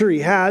 and I'm sure he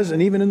has,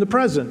 and even in the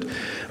present.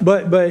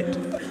 But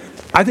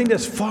I think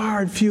that's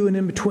far and few and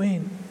in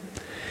between.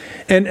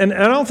 And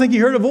I don't think he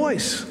heard a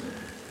voice.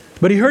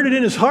 But he heard it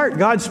in his heart,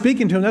 God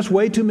speaking to him. That's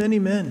way too many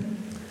men.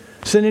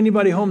 Send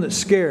anybody home that's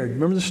scared.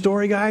 Remember the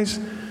story, guys?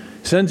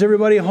 Sends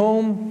everybody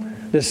home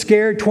that's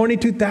scared.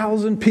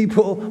 22,000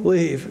 people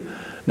leave.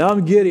 Now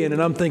I'm Gideon,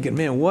 and I'm thinking,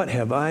 man, what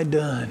have I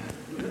done?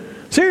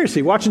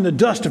 Seriously, watching the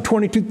dust of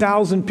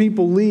 22,000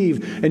 people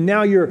leave, and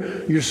now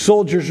your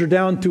soldiers are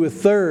down to a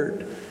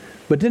third.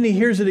 But then he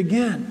hears it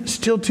again.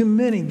 Still too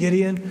many,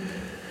 Gideon.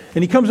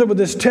 And he comes up with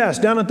this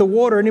test. Down at the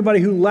water, anybody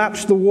who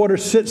laps the water,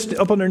 sits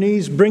up on their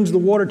knees, brings the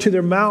water to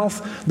their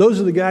mouth, those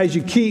are the guys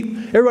you keep.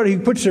 Everybody who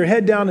puts their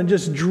head down and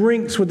just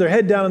drinks with their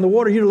head down in the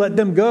water, you let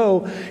them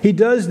go. He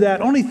does that.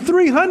 Only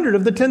 300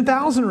 of the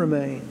 10,000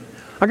 remain.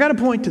 I got to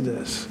point to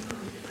this.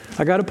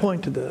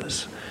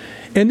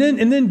 And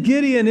then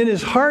Gideon in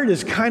his heart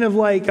is kind of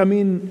like,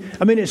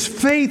 his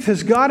faith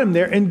has got him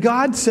there. And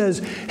God says,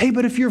 hey,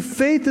 but if your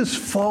faith is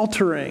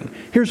faltering,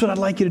 here's what I'd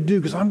like you to do,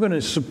 because I'm going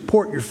to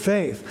support your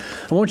faith.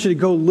 I want you to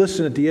go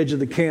listen at the edge of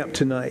the camp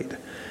tonight.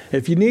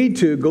 If you need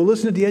to, go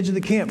listen at the edge of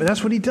the camp. And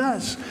that's what he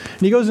does.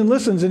 And he goes and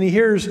listens, and he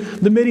hears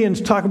the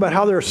Midians talk about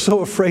how they're so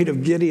afraid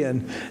of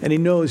Gideon, and he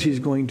knows he's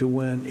going to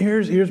win.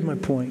 Here's my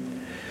point.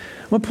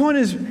 My point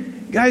is,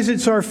 guys,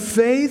 it's our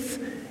faith,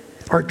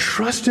 our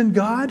trust in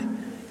God,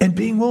 and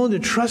being willing to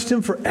trust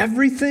him for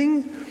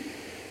everything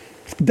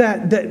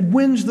that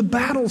wins the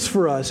battles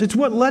for us. It's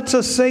what lets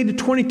us say to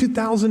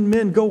 22,000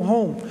 men, go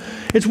home.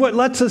 It's what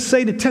lets us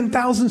say to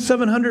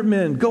 10,700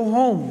 men, go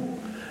home.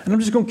 And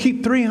I'm just going to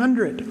keep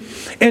 300.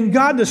 And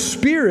God the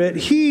Spirit,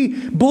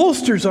 he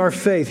bolsters our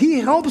faith. He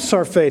helps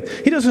our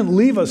faith. He doesn't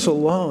leave us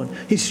alone.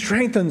 He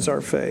strengthens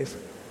our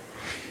faith.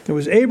 It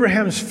was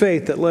Abraham's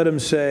faith that let him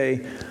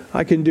say,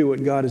 I can do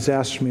what God has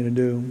asked me to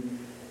do.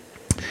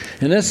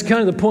 And that's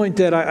kind of the point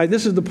that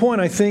this is the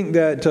point I think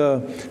that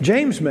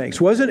James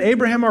makes. Wasn't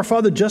Abraham our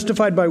father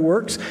justified by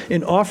works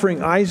in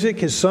offering Isaac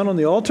his son on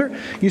the altar?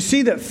 You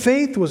see that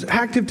faith was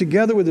active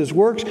together with his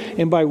works,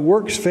 and by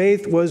works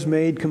faith was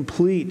made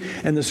complete.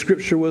 And the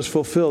scripture was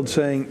fulfilled,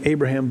 saying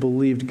Abraham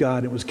believed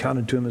God and it was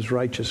counted to him as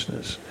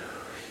righteousness.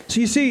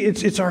 So you see,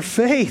 it's our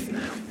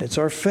faith. It's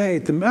our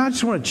faith. And I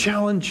just want to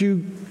challenge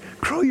you,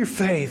 grow your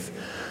faith.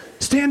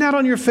 Stand out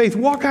on your faith.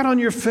 Walk out on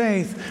your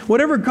faith.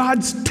 Whatever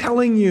God's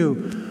telling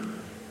you,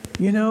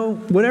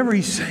 whatever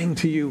he's saying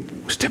to you,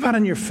 step out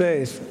on your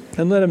faith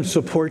and let him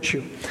support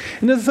you.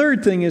 And the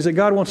third thing is that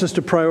God wants us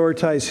to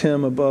prioritize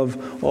him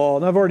above all.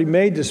 And I've already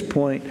made this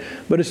point,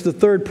 but it's the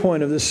third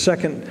point of this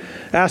second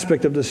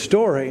aspect of the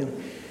story.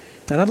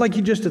 And I'd like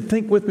you just to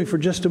think with me for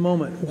just a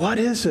moment. What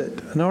is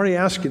it? And I already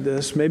asked you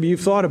this. Maybe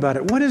you've thought about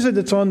it. What is it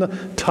that's on the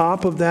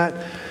top of that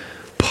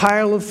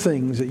pile of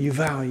things that you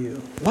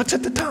value? What's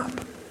at the top?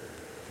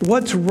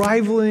 What's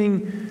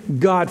rivaling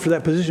God for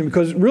that position?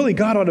 Because really,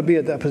 God ought to be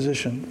at that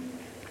position.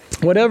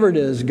 Whatever it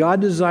is,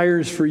 God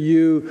desires for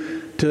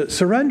you to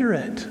surrender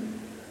it,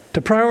 to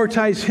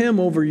prioritize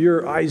him over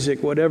your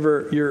Isaac,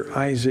 whatever your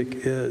Isaac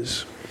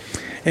is.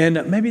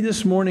 And maybe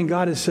this morning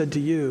God has said to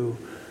you,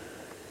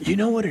 you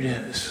know what it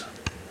is.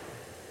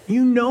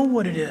 You know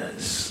what it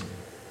is.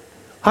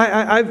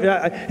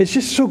 It's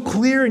just so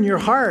clear in your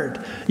heart.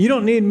 You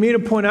don't need me to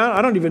point out.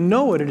 I don't even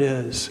know what it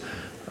is.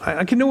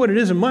 I can know what it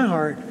is in my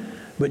heart,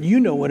 but you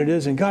know what it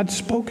is, and God's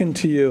spoken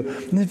to you.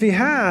 And if He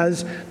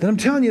has, then I'm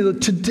telling you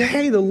that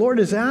today the Lord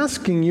is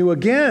asking you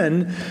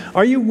again,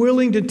 are you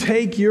willing to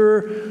take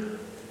your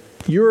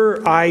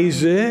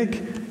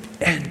Isaac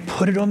and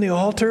put it on the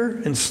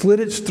altar and slit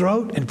its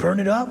throat and burn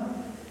it up?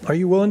 Are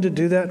you willing to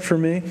do that for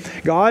me?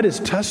 God is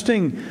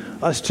testing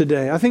us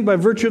today. I think by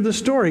virtue of the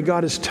story,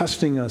 God is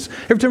testing us.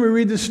 Every time we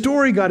read this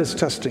story, God is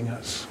testing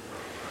us.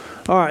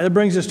 All right, that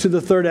brings us to the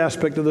third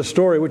aspect of the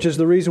story, which is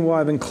the reason why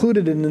I've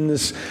included it in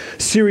this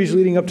series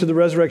leading up to the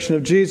resurrection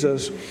of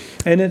Jesus.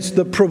 And it's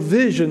the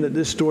provision that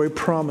this story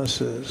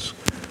promises.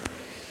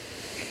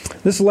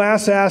 This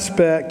last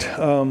aspect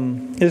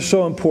is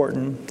so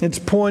important. It's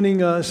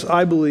pointing us,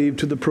 I believe,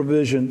 to the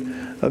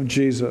provision of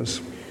Jesus.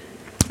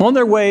 On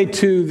their way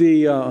to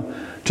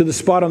the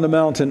spot on the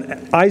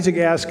mountain, Isaac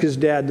asked his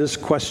dad this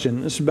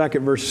question. This is back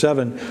at verse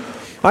 7.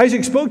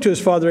 Isaac spoke to his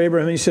father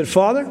Abraham, and he said,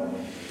 "Father?"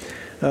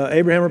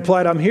 Abraham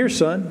replied, "I'm here,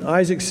 son."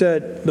 Isaac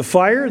said, "The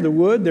fire, the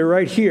wood, they're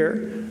right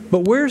here. But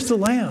where's the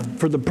lamb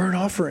for the burnt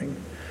offering?"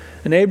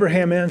 And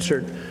Abraham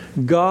answered,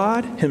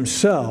 "God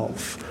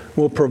Himself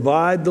will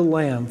provide the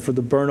lamb for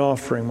the burnt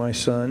offering, my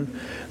son."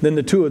 Then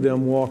the two of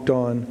them walked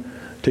on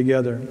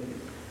together.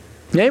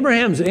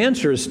 Abraham's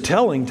answer is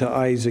telling to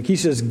Isaac. He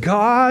says,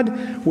 God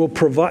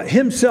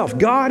Himself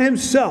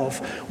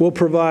will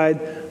provide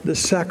the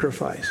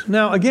sacrifice.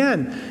 Now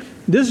again,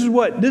 this is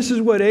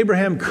what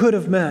Abraham could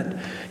have meant.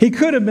 He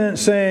could have meant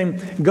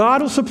saying,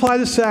 God will supply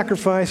the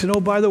sacrifice, and oh,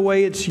 by the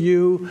way, it's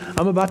you.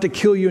 I'm about to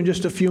kill you in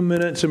just a few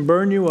minutes and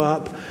burn you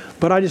up,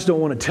 but I just don't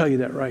want to tell you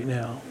that right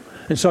now.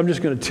 And so I'm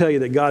just going to tell you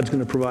that God's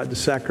going to provide the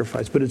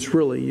sacrifice, but it's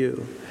really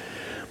you.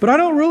 But I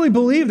don't really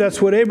believe that's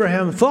what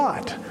Abraham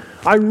thought.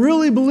 I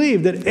really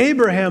believe that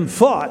Abraham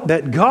thought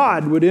that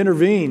God would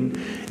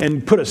intervene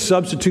and put a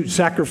substitute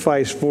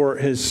sacrifice for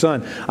his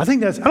son. I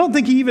don't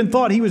think he even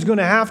thought he was going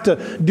to have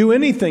to do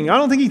anything. I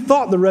don't think he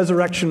thought the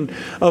resurrection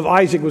of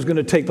Isaac was going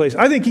to take place.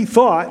 I think he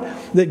thought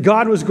that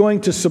God was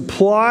going to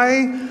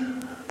supply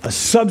a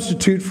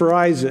substitute for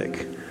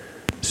Isaac.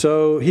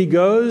 So he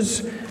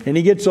goes and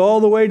he gets all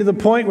the way to the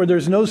point where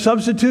there's no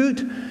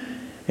substitute.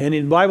 And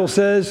the Bible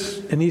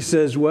says, and he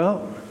says,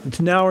 well,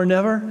 it's now or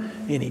never.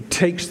 And he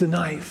takes the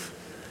knife.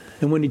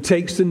 And when he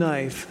takes the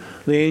knife,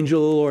 the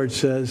angel of the Lord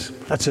says,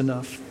 that's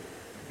enough.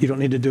 You don't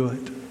need to do it.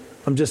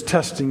 I'm just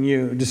testing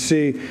you to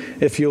see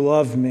if you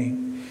love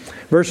me.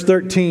 Verse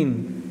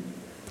 13.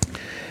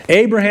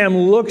 Abraham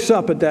looks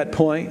up at that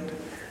point.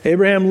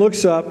 Abraham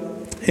looks up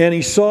and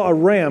he saw a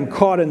ram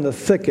caught in the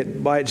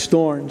thicket by its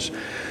thorns.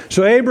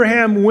 So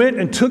Abraham went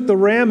and took the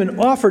ram and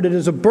offered it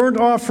as a burnt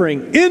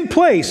offering in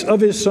place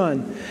of his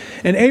son.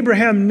 And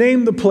Abraham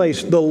named the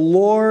place, "The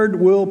Lord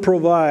will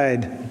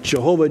provide,"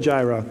 Jehovah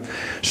Jireh.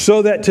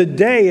 So that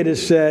today it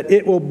is said,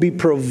 it will be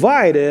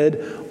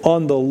provided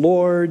on the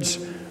Lord's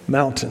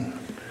mountain.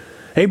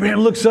 Abraham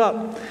looks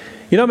up.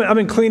 You know, I've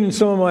been cleaning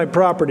some of my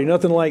property,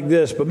 nothing like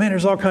this, but man,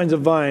 there's all kinds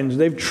of vines.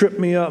 They've tripped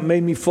me up,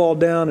 made me fall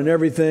down and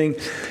everything.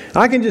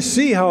 I can just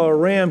see how a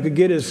ram could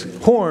get his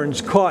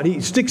horns caught.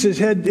 He sticks his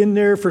head in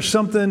there for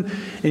something,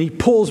 and he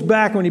pulls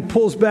back. When he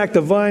pulls back,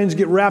 the vines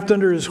get wrapped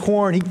under his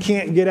horn. He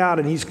can't get out,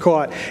 and he's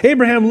caught.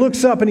 Abraham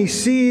looks up, and he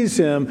sees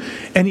him,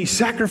 and he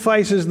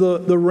sacrifices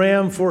the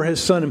ram for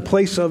his son in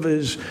place of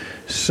his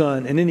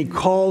son. And then he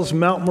calls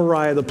Mount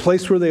Moriah, the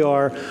place where they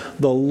are,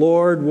 the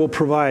Lord will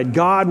provide.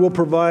 God will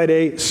provide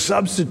a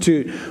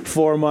substitute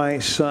for my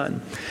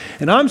son.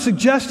 And I'm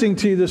suggesting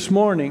to you this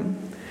morning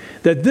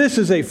that this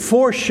is a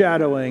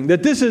foreshadowing,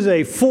 that this is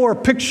a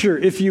forepicture,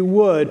 if you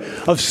would,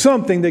 of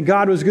something that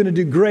God was going to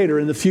do greater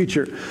in the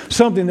future,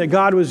 something that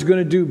God was going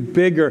to do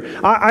bigger.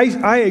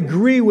 I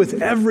agree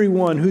with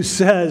everyone who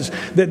says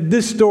that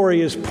this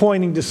story is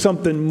pointing to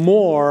something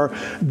more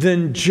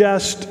than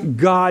just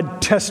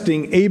God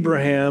testing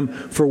Abraham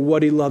for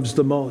what he loves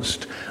the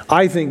most.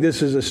 I think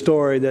this is a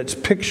story that's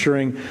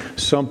picturing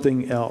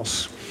something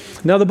else.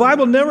 Now, the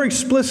Bible never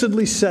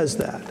explicitly says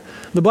that.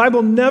 The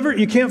Bible never,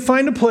 you can't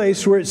find a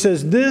place where it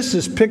says this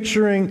is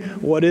picturing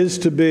what is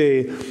to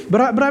be.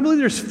 But I believe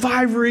there's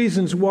 5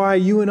 reasons why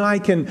you and I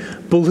can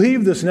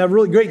believe this and have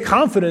really great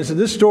confidence that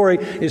this story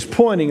is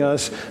pointing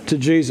us to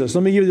Jesus.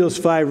 Let me give you those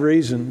 5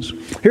 reasons.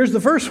 Here's the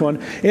first one.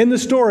 In the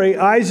story,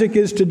 Isaac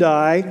is to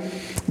die,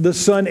 the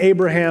son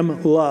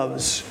Abraham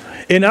loves.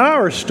 In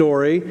our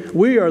story,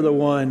 we are the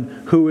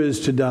one who is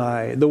to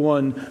die, the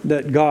ones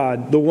that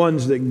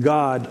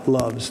God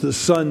loves, the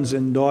sons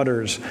and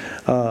daughters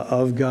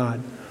of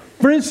God.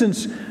 For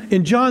instance,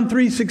 in John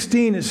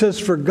 3:16, it says,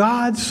 "For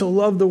God so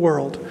loved the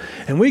world."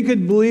 And we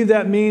could believe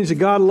that means that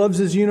God loves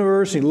His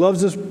universe. He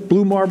loves this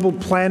blue marble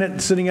planet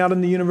sitting out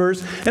in the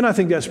universe. And I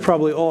think that's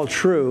probably all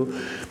true.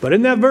 But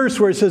in that verse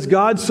where it says,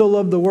 God so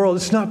loved the world,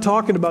 it's not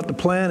talking about the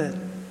planet.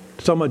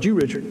 It's talking about you,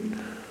 Richard.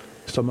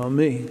 It's talking about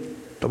me.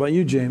 It's talking about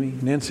you, Jamie,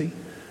 Nancy.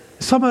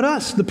 It's talking about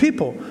us, the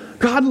people.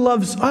 God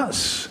loves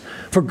us.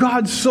 For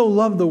God so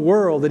loved the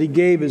world that he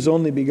gave his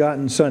only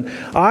begotten Son.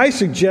 I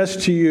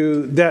suggest to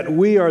you that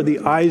we are the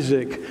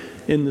Isaac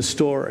in the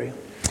story.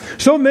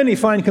 So many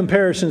find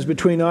comparisons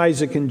between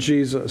Isaac and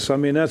Jesus. I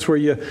mean, that's where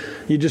you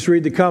just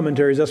read the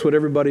commentaries. That's what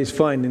everybody's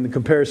finding, the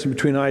comparison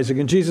between Isaac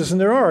and Jesus. And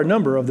there are a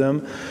number of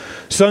them.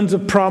 Sons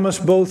of promise,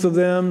 both of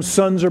them.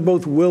 Sons are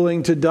both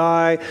willing to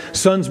die.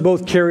 Sons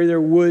both carry their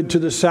wood to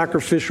the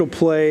sacrificial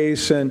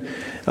place. And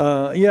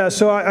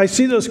so I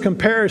see those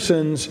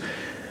comparisons.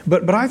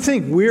 But I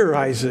think we're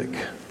Isaac,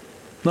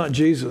 not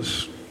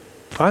Jesus.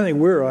 I think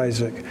we're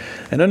Isaac.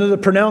 And under the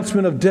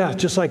pronouncement of death,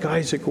 just like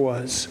Isaac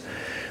was.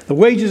 The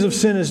wages of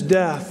sin is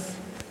death,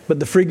 but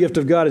the free gift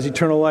of God is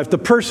eternal life. The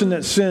person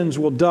that sins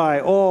will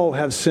die. All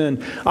have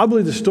sinned. I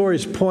believe the story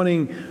is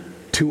pointing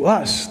to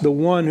us, the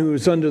one who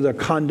is under the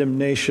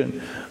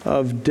condemnation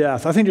of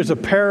death. I think there's a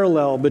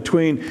parallel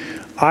between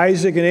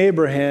Isaac and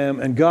Abraham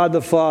and God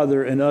the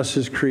Father and us,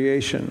 his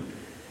creation.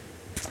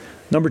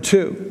 Number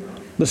 2,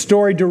 the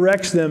story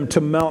directs them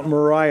to Mount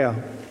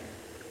Moriah.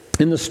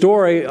 In the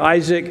story, of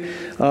Isaac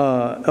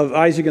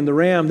and the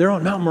ram, they're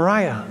on Mount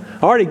Moriah.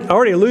 I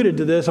already alluded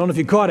to this. I don't know if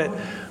you caught it.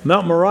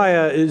 Mount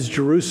Moriah is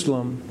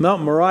Jerusalem.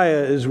 Mount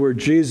Moriah is where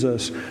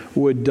Jesus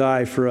would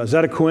die for us. Is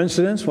that a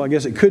coincidence? Well, I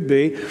guess it could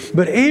be.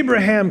 But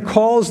Abraham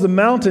calls the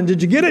mountain,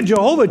 did you get it?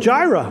 Jehovah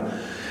Jireh.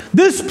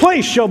 This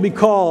place shall be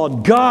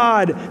called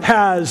God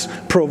has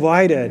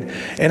provided.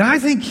 And I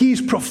think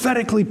he's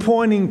prophetically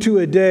pointing to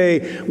a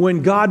day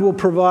when God will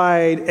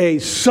provide a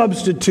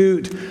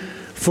substitute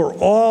for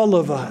all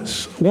of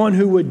us. One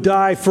who would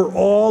die for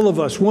all of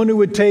us. One who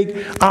would take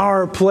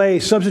our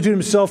place, substitute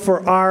himself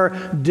for our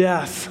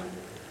death.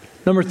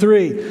 Number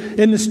 3,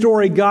 in the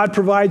story, God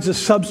provides a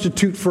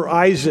substitute for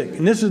Isaac.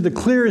 And this is the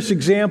clearest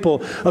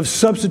example of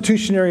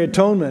substitutionary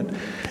atonement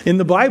in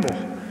the Bible.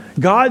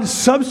 God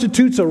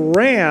substitutes a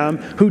ram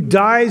who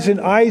dies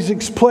in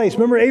Isaac's place.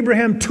 Remember,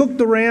 Abraham took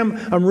the ram.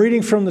 I'm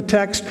reading from the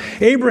text.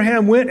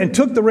 Abraham went and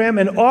took the ram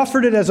and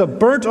offered it as a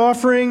burnt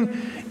offering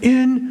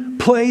in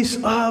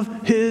place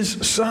of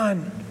his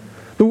son.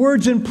 The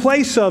words "in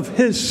place of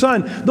his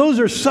son," those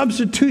are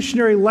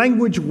substitutionary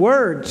language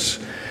words.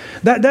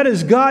 That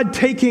is God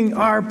taking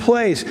our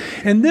place.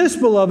 And this,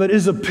 beloved,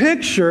 is a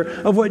picture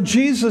of what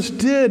Jesus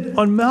did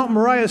on Mount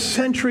Moriah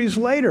centuries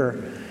later.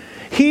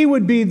 He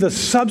would be the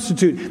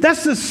substitute.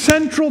 That's the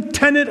central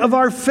tenet of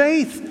our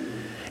faith.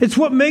 It's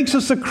what makes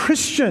us a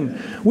Christian.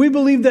 We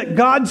believe that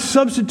God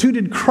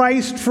substituted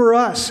Christ for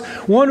us,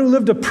 one who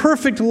lived a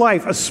perfect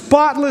life, a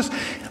spotless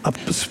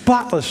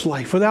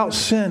life, without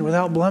sin,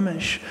 without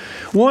blemish.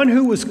 One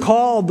who was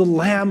called the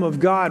Lamb of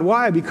God.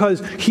 Why?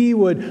 Because he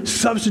would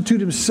substitute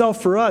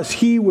himself for us.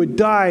 He would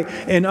die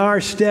in our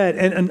stead,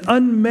 and an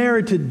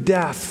unmerited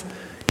death.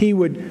 He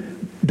would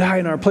die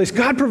in our place.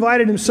 God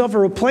provided himself a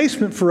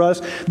replacement for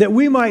us that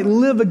we might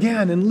live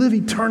again and live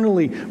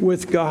eternally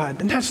with God.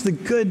 And that's the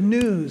good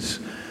news.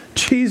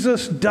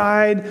 Jesus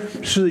died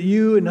so that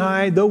you and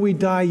I, though we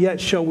die,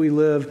 yet shall we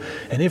live.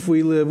 And if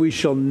we live, we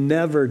shall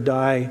never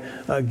die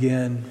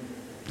again.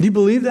 Do you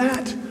believe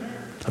that?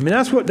 I mean,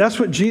 that's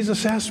what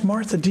Jesus asked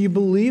Martha. Do you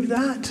believe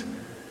that?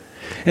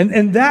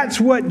 And that's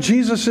what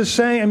Jesus is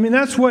saying. I mean,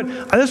 that's why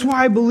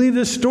I believe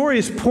this story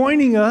is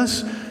pointing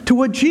us to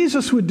what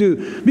Jesus would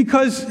do.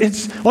 Because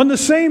it's on the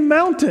same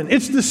mountain.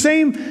 It's the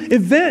same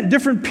event,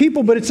 different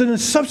people, but it's in a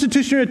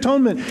substitutionary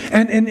atonement.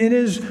 And it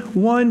is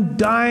one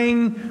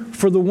dying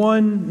for the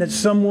one that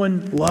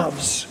someone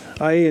loves.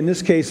 I.e., in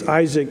this case,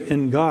 Isaac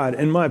and God,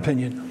 in my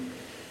opinion.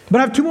 But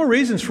I have 2 more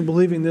reasons for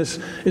believing this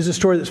is a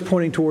story that's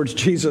pointing towards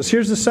Jesus.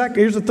 Here's the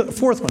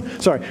fourth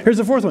one. Here's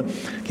the fourth one.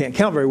 Can't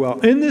count very well.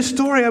 In this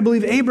story, I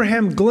believe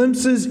Abraham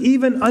glimpses,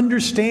 even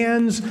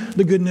understands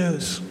the good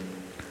news.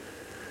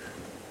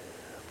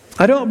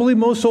 I don't believe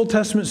most Old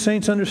Testament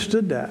saints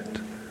understood that.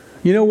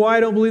 You know why I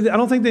don't believe that? I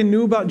don't think they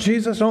knew about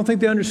Jesus. I don't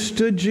think they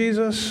understood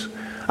Jesus.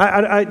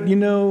 I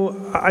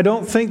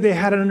don't think they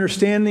had an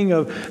understanding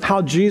of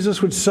how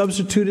Jesus would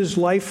substitute his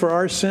life for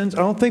our sins. I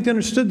don't think they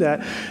understood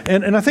that.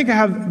 And I think I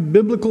have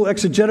biblical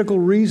exegetical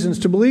reasons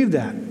to believe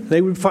that.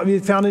 They would be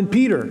found in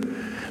Peter.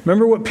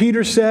 Remember what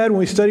Peter said when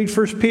we studied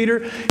 1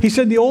 Peter? He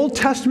said the Old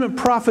Testament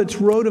prophets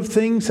wrote of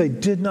things they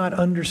did not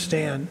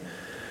understand,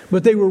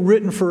 but they were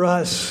written for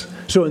us,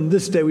 so in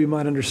this day we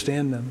might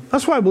understand them.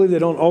 That's why I believe they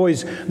don't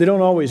always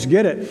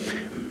get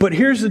it. But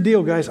here's the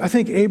deal, guys. I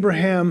think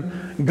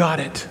Abraham got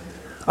it.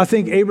 I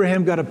think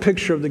Abraham got a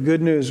picture of the good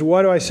news.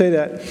 Why do I say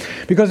that?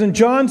 Because in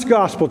John's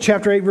Gospel,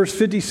 chapter 8, verse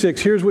 56,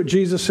 here's what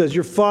Jesus says.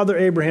 Your father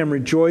Abraham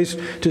rejoiced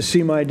to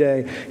see my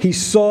day. He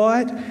saw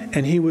it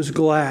and he was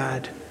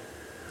glad.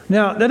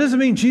 Now, that doesn't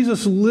mean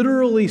Jesus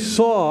literally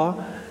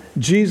saw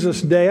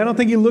Jesus' day. I don't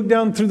think he looked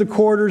down through the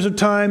corridors of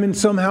time and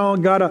somehow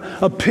got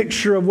a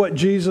picture of what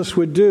Jesus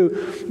would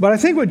do. But I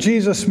think what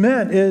Jesus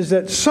meant is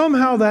that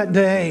somehow that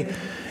day,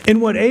 in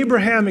what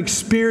Abraham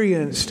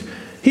experienced,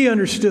 he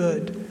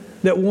understood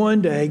that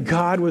one day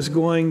God was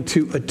going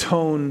to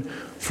atone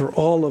for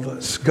all of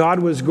us. God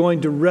was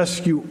going to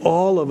rescue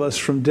all of us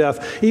from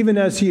death. Even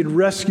as he had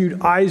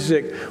rescued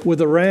Isaac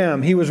with a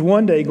ram, he was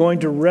one day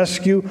going to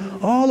rescue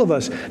all of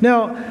us.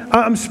 Now,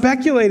 I'm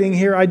speculating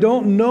here. I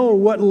don't know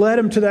what led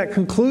him to that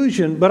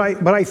conclusion, but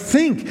I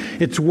think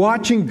it's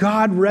watching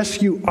God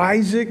rescue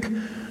Isaac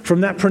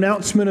from that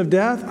pronouncement of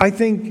death. I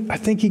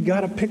think he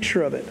got a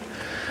picture of it.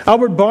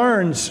 Albert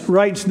Barnes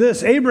writes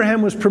this: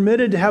 Abraham was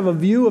permitted to have a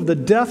view of the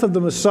death of the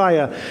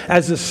Messiah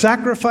as a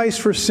sacrifice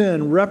for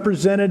sin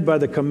represented by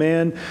the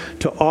command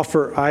to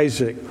offer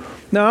Isaac.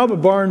 Now,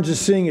 Albert Barnes is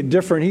seeing it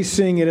different. He's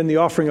seeing it in the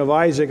offering of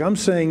Isaac. I'm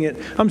seeing it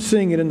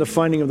in the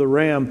finding of the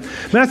ram.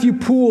 Matthew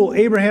Poole,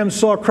 Abraham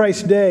saw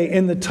Christ's day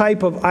in the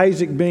type of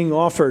Isaac being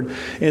offered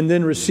and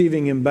then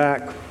receiving him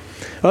back.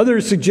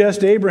 Others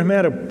suggest Abraham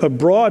had a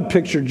broad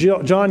picture.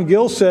 John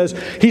Gill says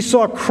he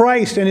saw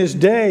Christ and his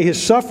day,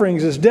 his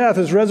sufferings, his death,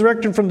 his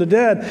resurrection from the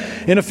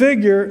dead in a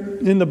figure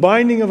in the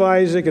binding of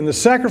Isaac, in the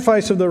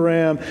sacrifice of the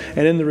ram,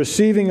 and in the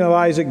receiving of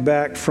Isaac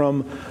back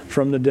from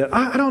the dead.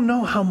 I don't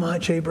know how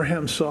much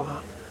Abraham saw,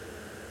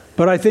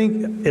 but I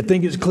think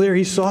it's clear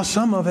he saw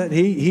some of it.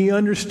 He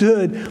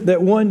understood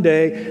that one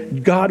day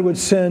God would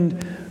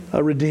send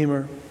a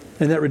Redeemer.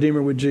 And that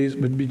Redeemer would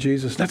be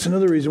Jesus. That's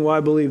another reason why I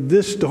believe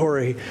this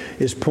story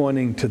is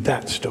pointing to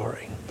that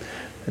story.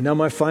 And now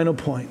my final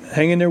point.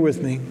 Hang in there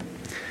with me.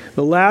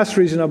 The last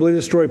reason I believe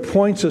this story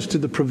points us to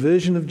the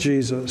provision of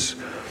Jesus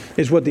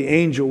is what the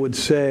angel would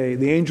say.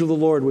 The angel of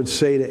the Lord would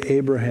say to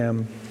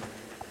Abraham.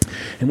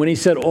 And when he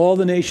said, all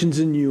the nations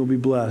in you will be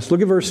blessed.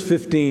 Look at verse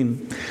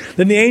 15.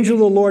 Then the angel of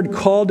the Lord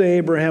called to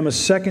Abraham a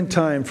second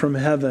time from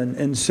heaven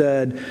and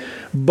said,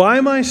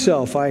 by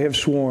myself I have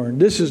sworn,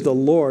 this is the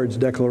Lord's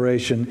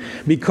declaration,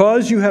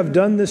 because you have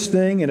done this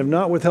thing and have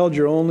not withheld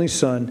your only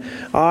son,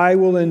 I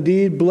will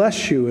indeed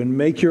bless you and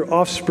make your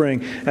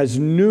offspring as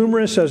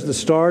numerous as the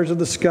stars of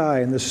the sky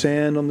and the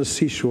sand on the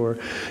seashore.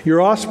 Your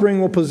offspring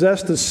will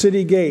possess the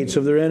city gates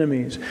of their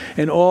enemies,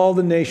 and all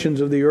the nations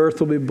of the earth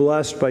will be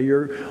blessed by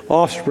your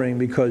offspring,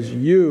 because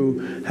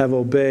you have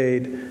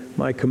obeyed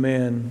my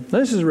command. Now,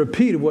 this is a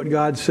repeat of what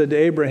God said to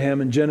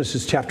Abraham in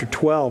Genesis chapter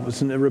 12.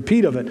 It's a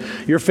repeat of it.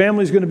 Your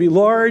family is going to be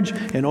large,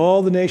 and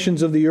all the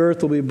nations of the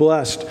earth will be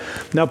blessed.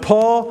 Now,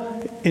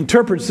 Paul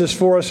interprets this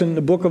for us in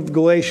the book of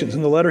Galatians,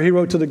 in the letter he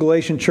wrote to the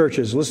Galatian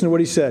churches. Listen to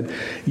what he said.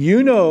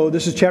 You know,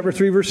 this is chapter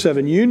 3, verse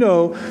 7, you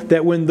know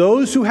that when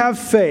those who have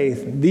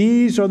faith,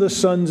 these are the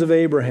sons of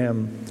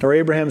Abraham, or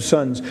Abraham's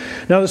sons.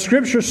 Now, the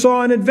Scripture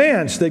saw in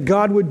advance that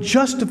God would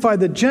justify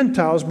the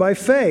Gentiles by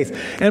faith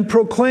and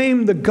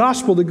proclaim the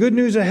gospel, the good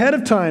news ahead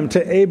of time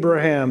to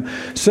Abraham,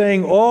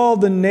 saying all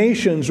the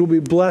nations will be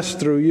blessed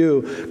through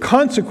you.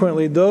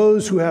 Consequently,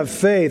 those who have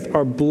faith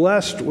are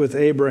blessed with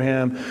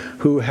Abraham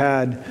who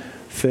had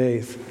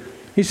faith.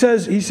 He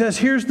says,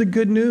 here's the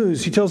good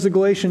news. He tells the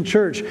Galatian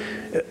church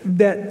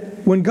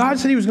that when God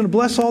said he was going to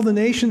bless all the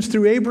nations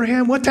through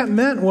Abraham, what that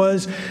meant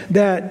was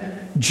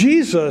that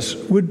Jesus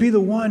would be the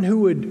one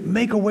who would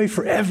make a way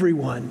for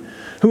everyone,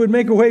 who would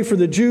make a way for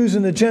the Jews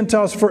and the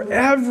Gentiles, for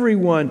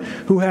everyone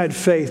who had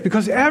faith.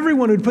 Because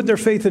everyone who'd put their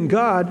faith in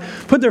God,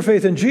 put their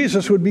faith in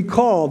Jesus, would be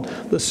called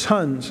the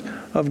sons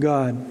of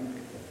God.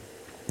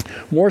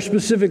 More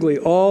specifically,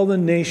 all the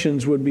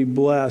nations would be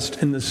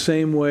blessed in the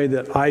same way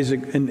that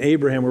Isaac and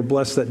Abraham were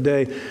blessed that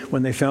day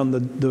when they found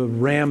the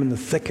ram in the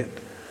thicket.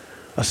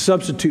 A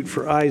substitute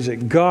for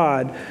Isaac.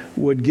 God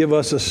would give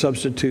us a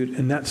substitute,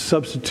 and that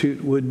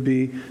substitute would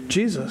be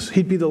Jesus.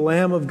 He'd be the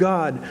Lamb of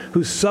God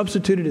who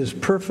substituted his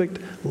perfect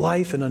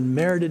life and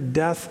unmerited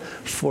death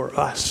for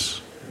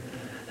us.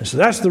 And so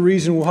that's the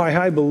reason why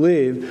I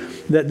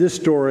believe that this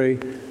story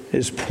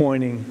is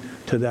pointing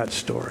to that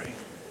story.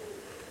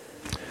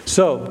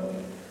 So,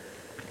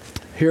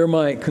 here are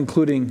my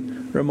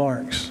concluding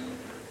remarks.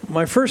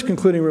 My first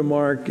concluding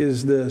remark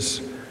is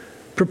this.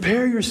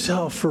 Prepare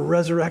yourself for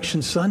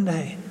Resurrection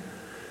Sunday.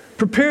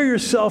 Prepare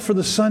yourself for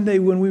the Sunday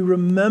when we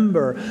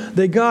remember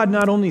that God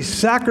not only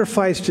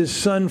sacrificed his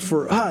Son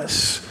for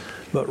us,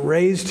 but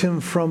raised him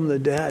from the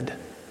dead.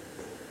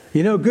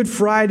 You know, Good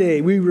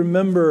Friday, we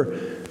remember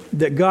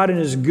that God in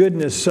his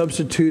goodness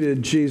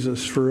substituted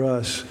Jesus for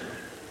us.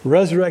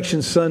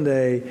 Resurrection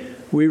Sunday,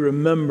 we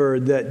remember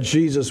that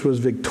Jesus was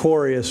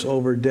victorious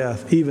over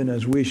death, even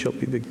as we shall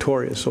be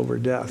victorious over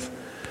death.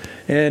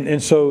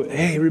 And so,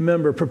 hey,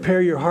 remember,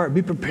 prepare your heart.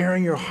 Be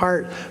preparing your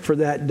heart for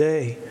that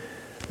day.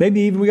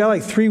 Maybe even, we got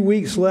like 3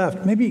 weeks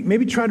left.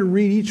 Maybe try to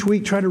read each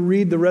week, try to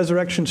read the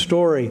resurrection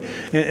story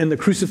and the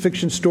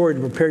crucifixion story to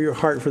prepare your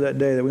heart for that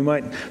day, that we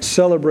might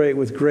celebrate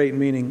with great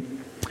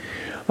meaning.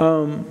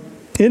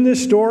 In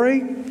this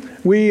story,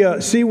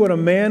 we see what a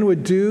man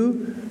would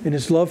do in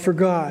his love for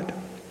God.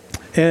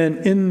 And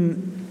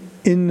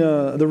in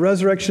the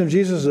resurrection of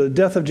Jesus, the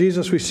death of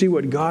Jesus, we see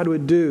what God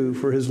would do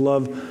for his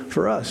love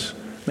for us,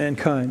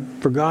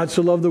 mankind. For God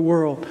so loved the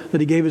world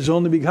that he gave his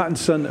only begotten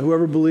Son, that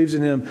whoever believes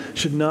in him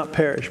should not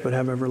perish but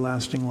have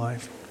everlasting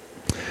life.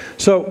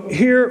 So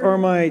here are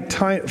my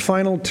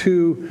final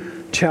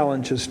 2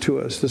 challenges to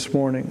us this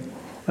morning.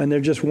 And they're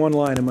just one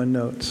line in my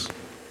notes.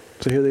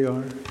 So here they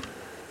are.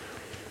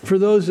 for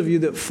those of you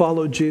that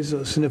follow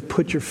Jesus and have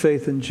put your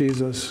faith in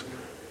Jesus,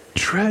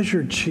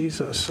 treasure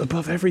Jesus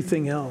above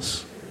everything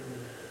else.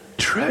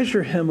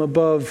 Treasure him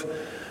above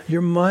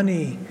your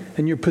money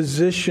and your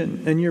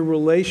position and your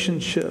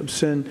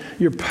relationships and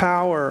your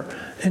power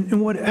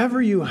and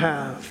whatever you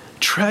have.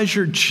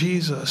 Treasure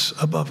Jesus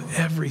above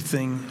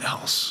everything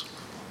else.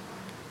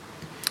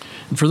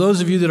 And for those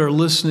of you that are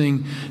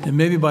listening, and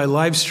maybe by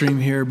live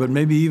stream here, but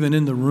maybe even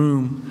in the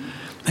room,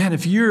 man,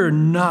 if you're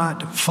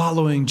not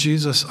following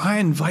Jesus, I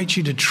invite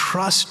you to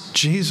trust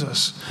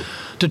Jesus,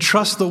 to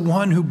trust the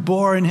one who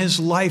bore in his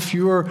life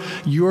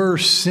your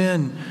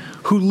sin,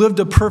 who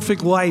lived a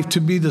perfect life to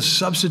be the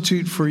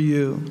substitute for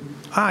you.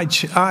 I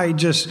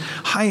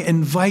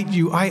invite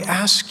you, I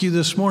ask you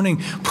this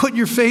morning, put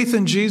your faith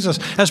in Jesus.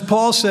 As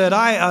Paul said,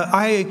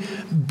 I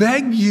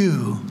beg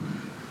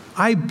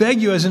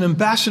you as an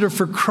ambassador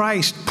for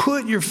Christ,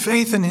 put your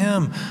faith in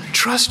him,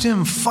 trust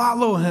him,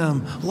 follow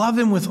him, love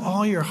him with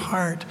all your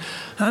heart.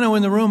 I know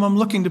in the room I'm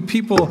looking to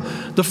people,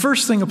 the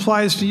first thing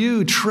applies to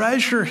you,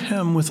 treasure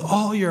him with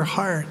all your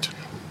heart.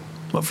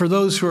 But for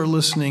those who are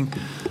listening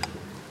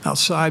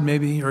outside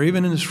maybe, or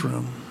even in this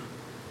room,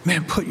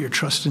 man, put your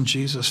trust in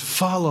Jesus.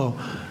 Follow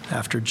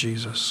after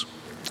Jesus.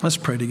 Let's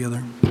pray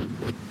together.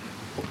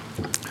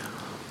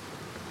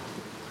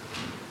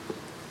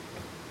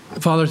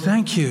 Father,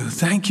 thank you.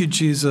 Thank you,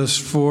 Jesus,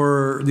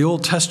 for the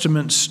Old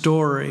Testament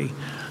story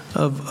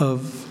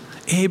of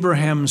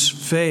Abraham's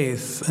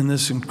faith and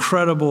this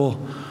incredible,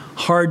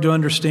 hard to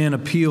understand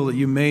appeal that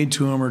you made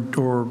to him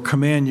or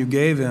command you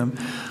gave him.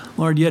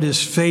 Lord, yet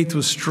his faith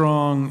was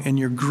strong and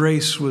your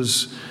grace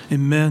was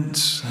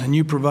immense, and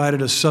you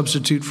provided a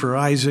substitute for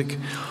Isaac.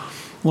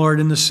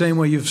 Lord, in the same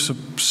way you've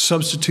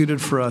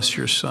substituted for us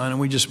your son, and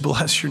we just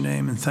bless your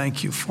name and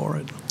thank you for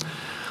it.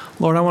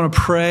 Lord, I want to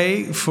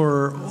pray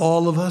for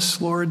all of us,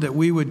 Lord, that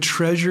we would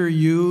treasure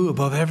you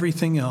above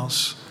everything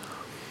else.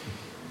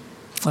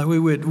 That we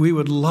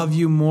would love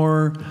you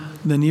more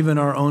than even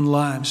our own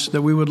lives.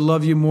 That we would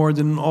love you more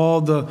than all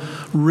the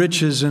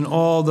riches and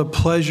all the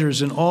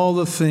pleasures and all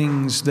the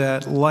things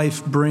that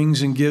life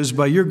brings and gives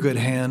by your good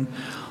hand.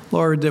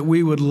 Lord, that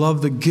we would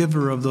love the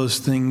giver of those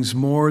things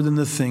more than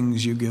the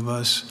things you give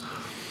us.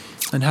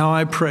 And how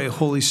I pray,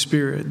 Holy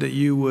Spirit, that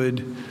you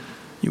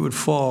would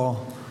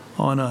fall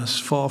on us,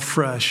 fall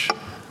fresh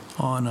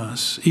on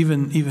us,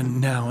 even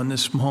now in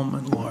this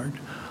moment, Lord.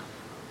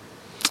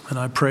 And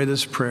I pray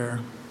this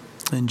prayer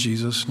in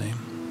Jesus' name.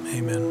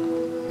 Amen.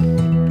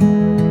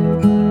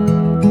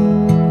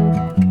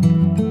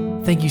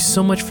 Thank you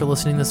so much for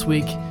listening this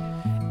week.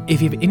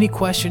 If you have any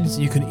questions,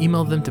 you can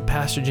email them to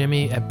Pastor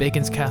Jimmy at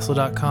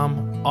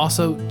baconscastle.com.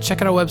 Also,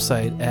 check out our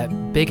website at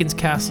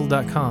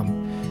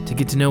baconscastle.com to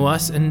get to know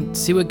us and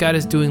see what God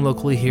is doing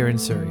locally here in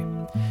Surrey.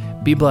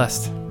 Be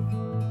blessed.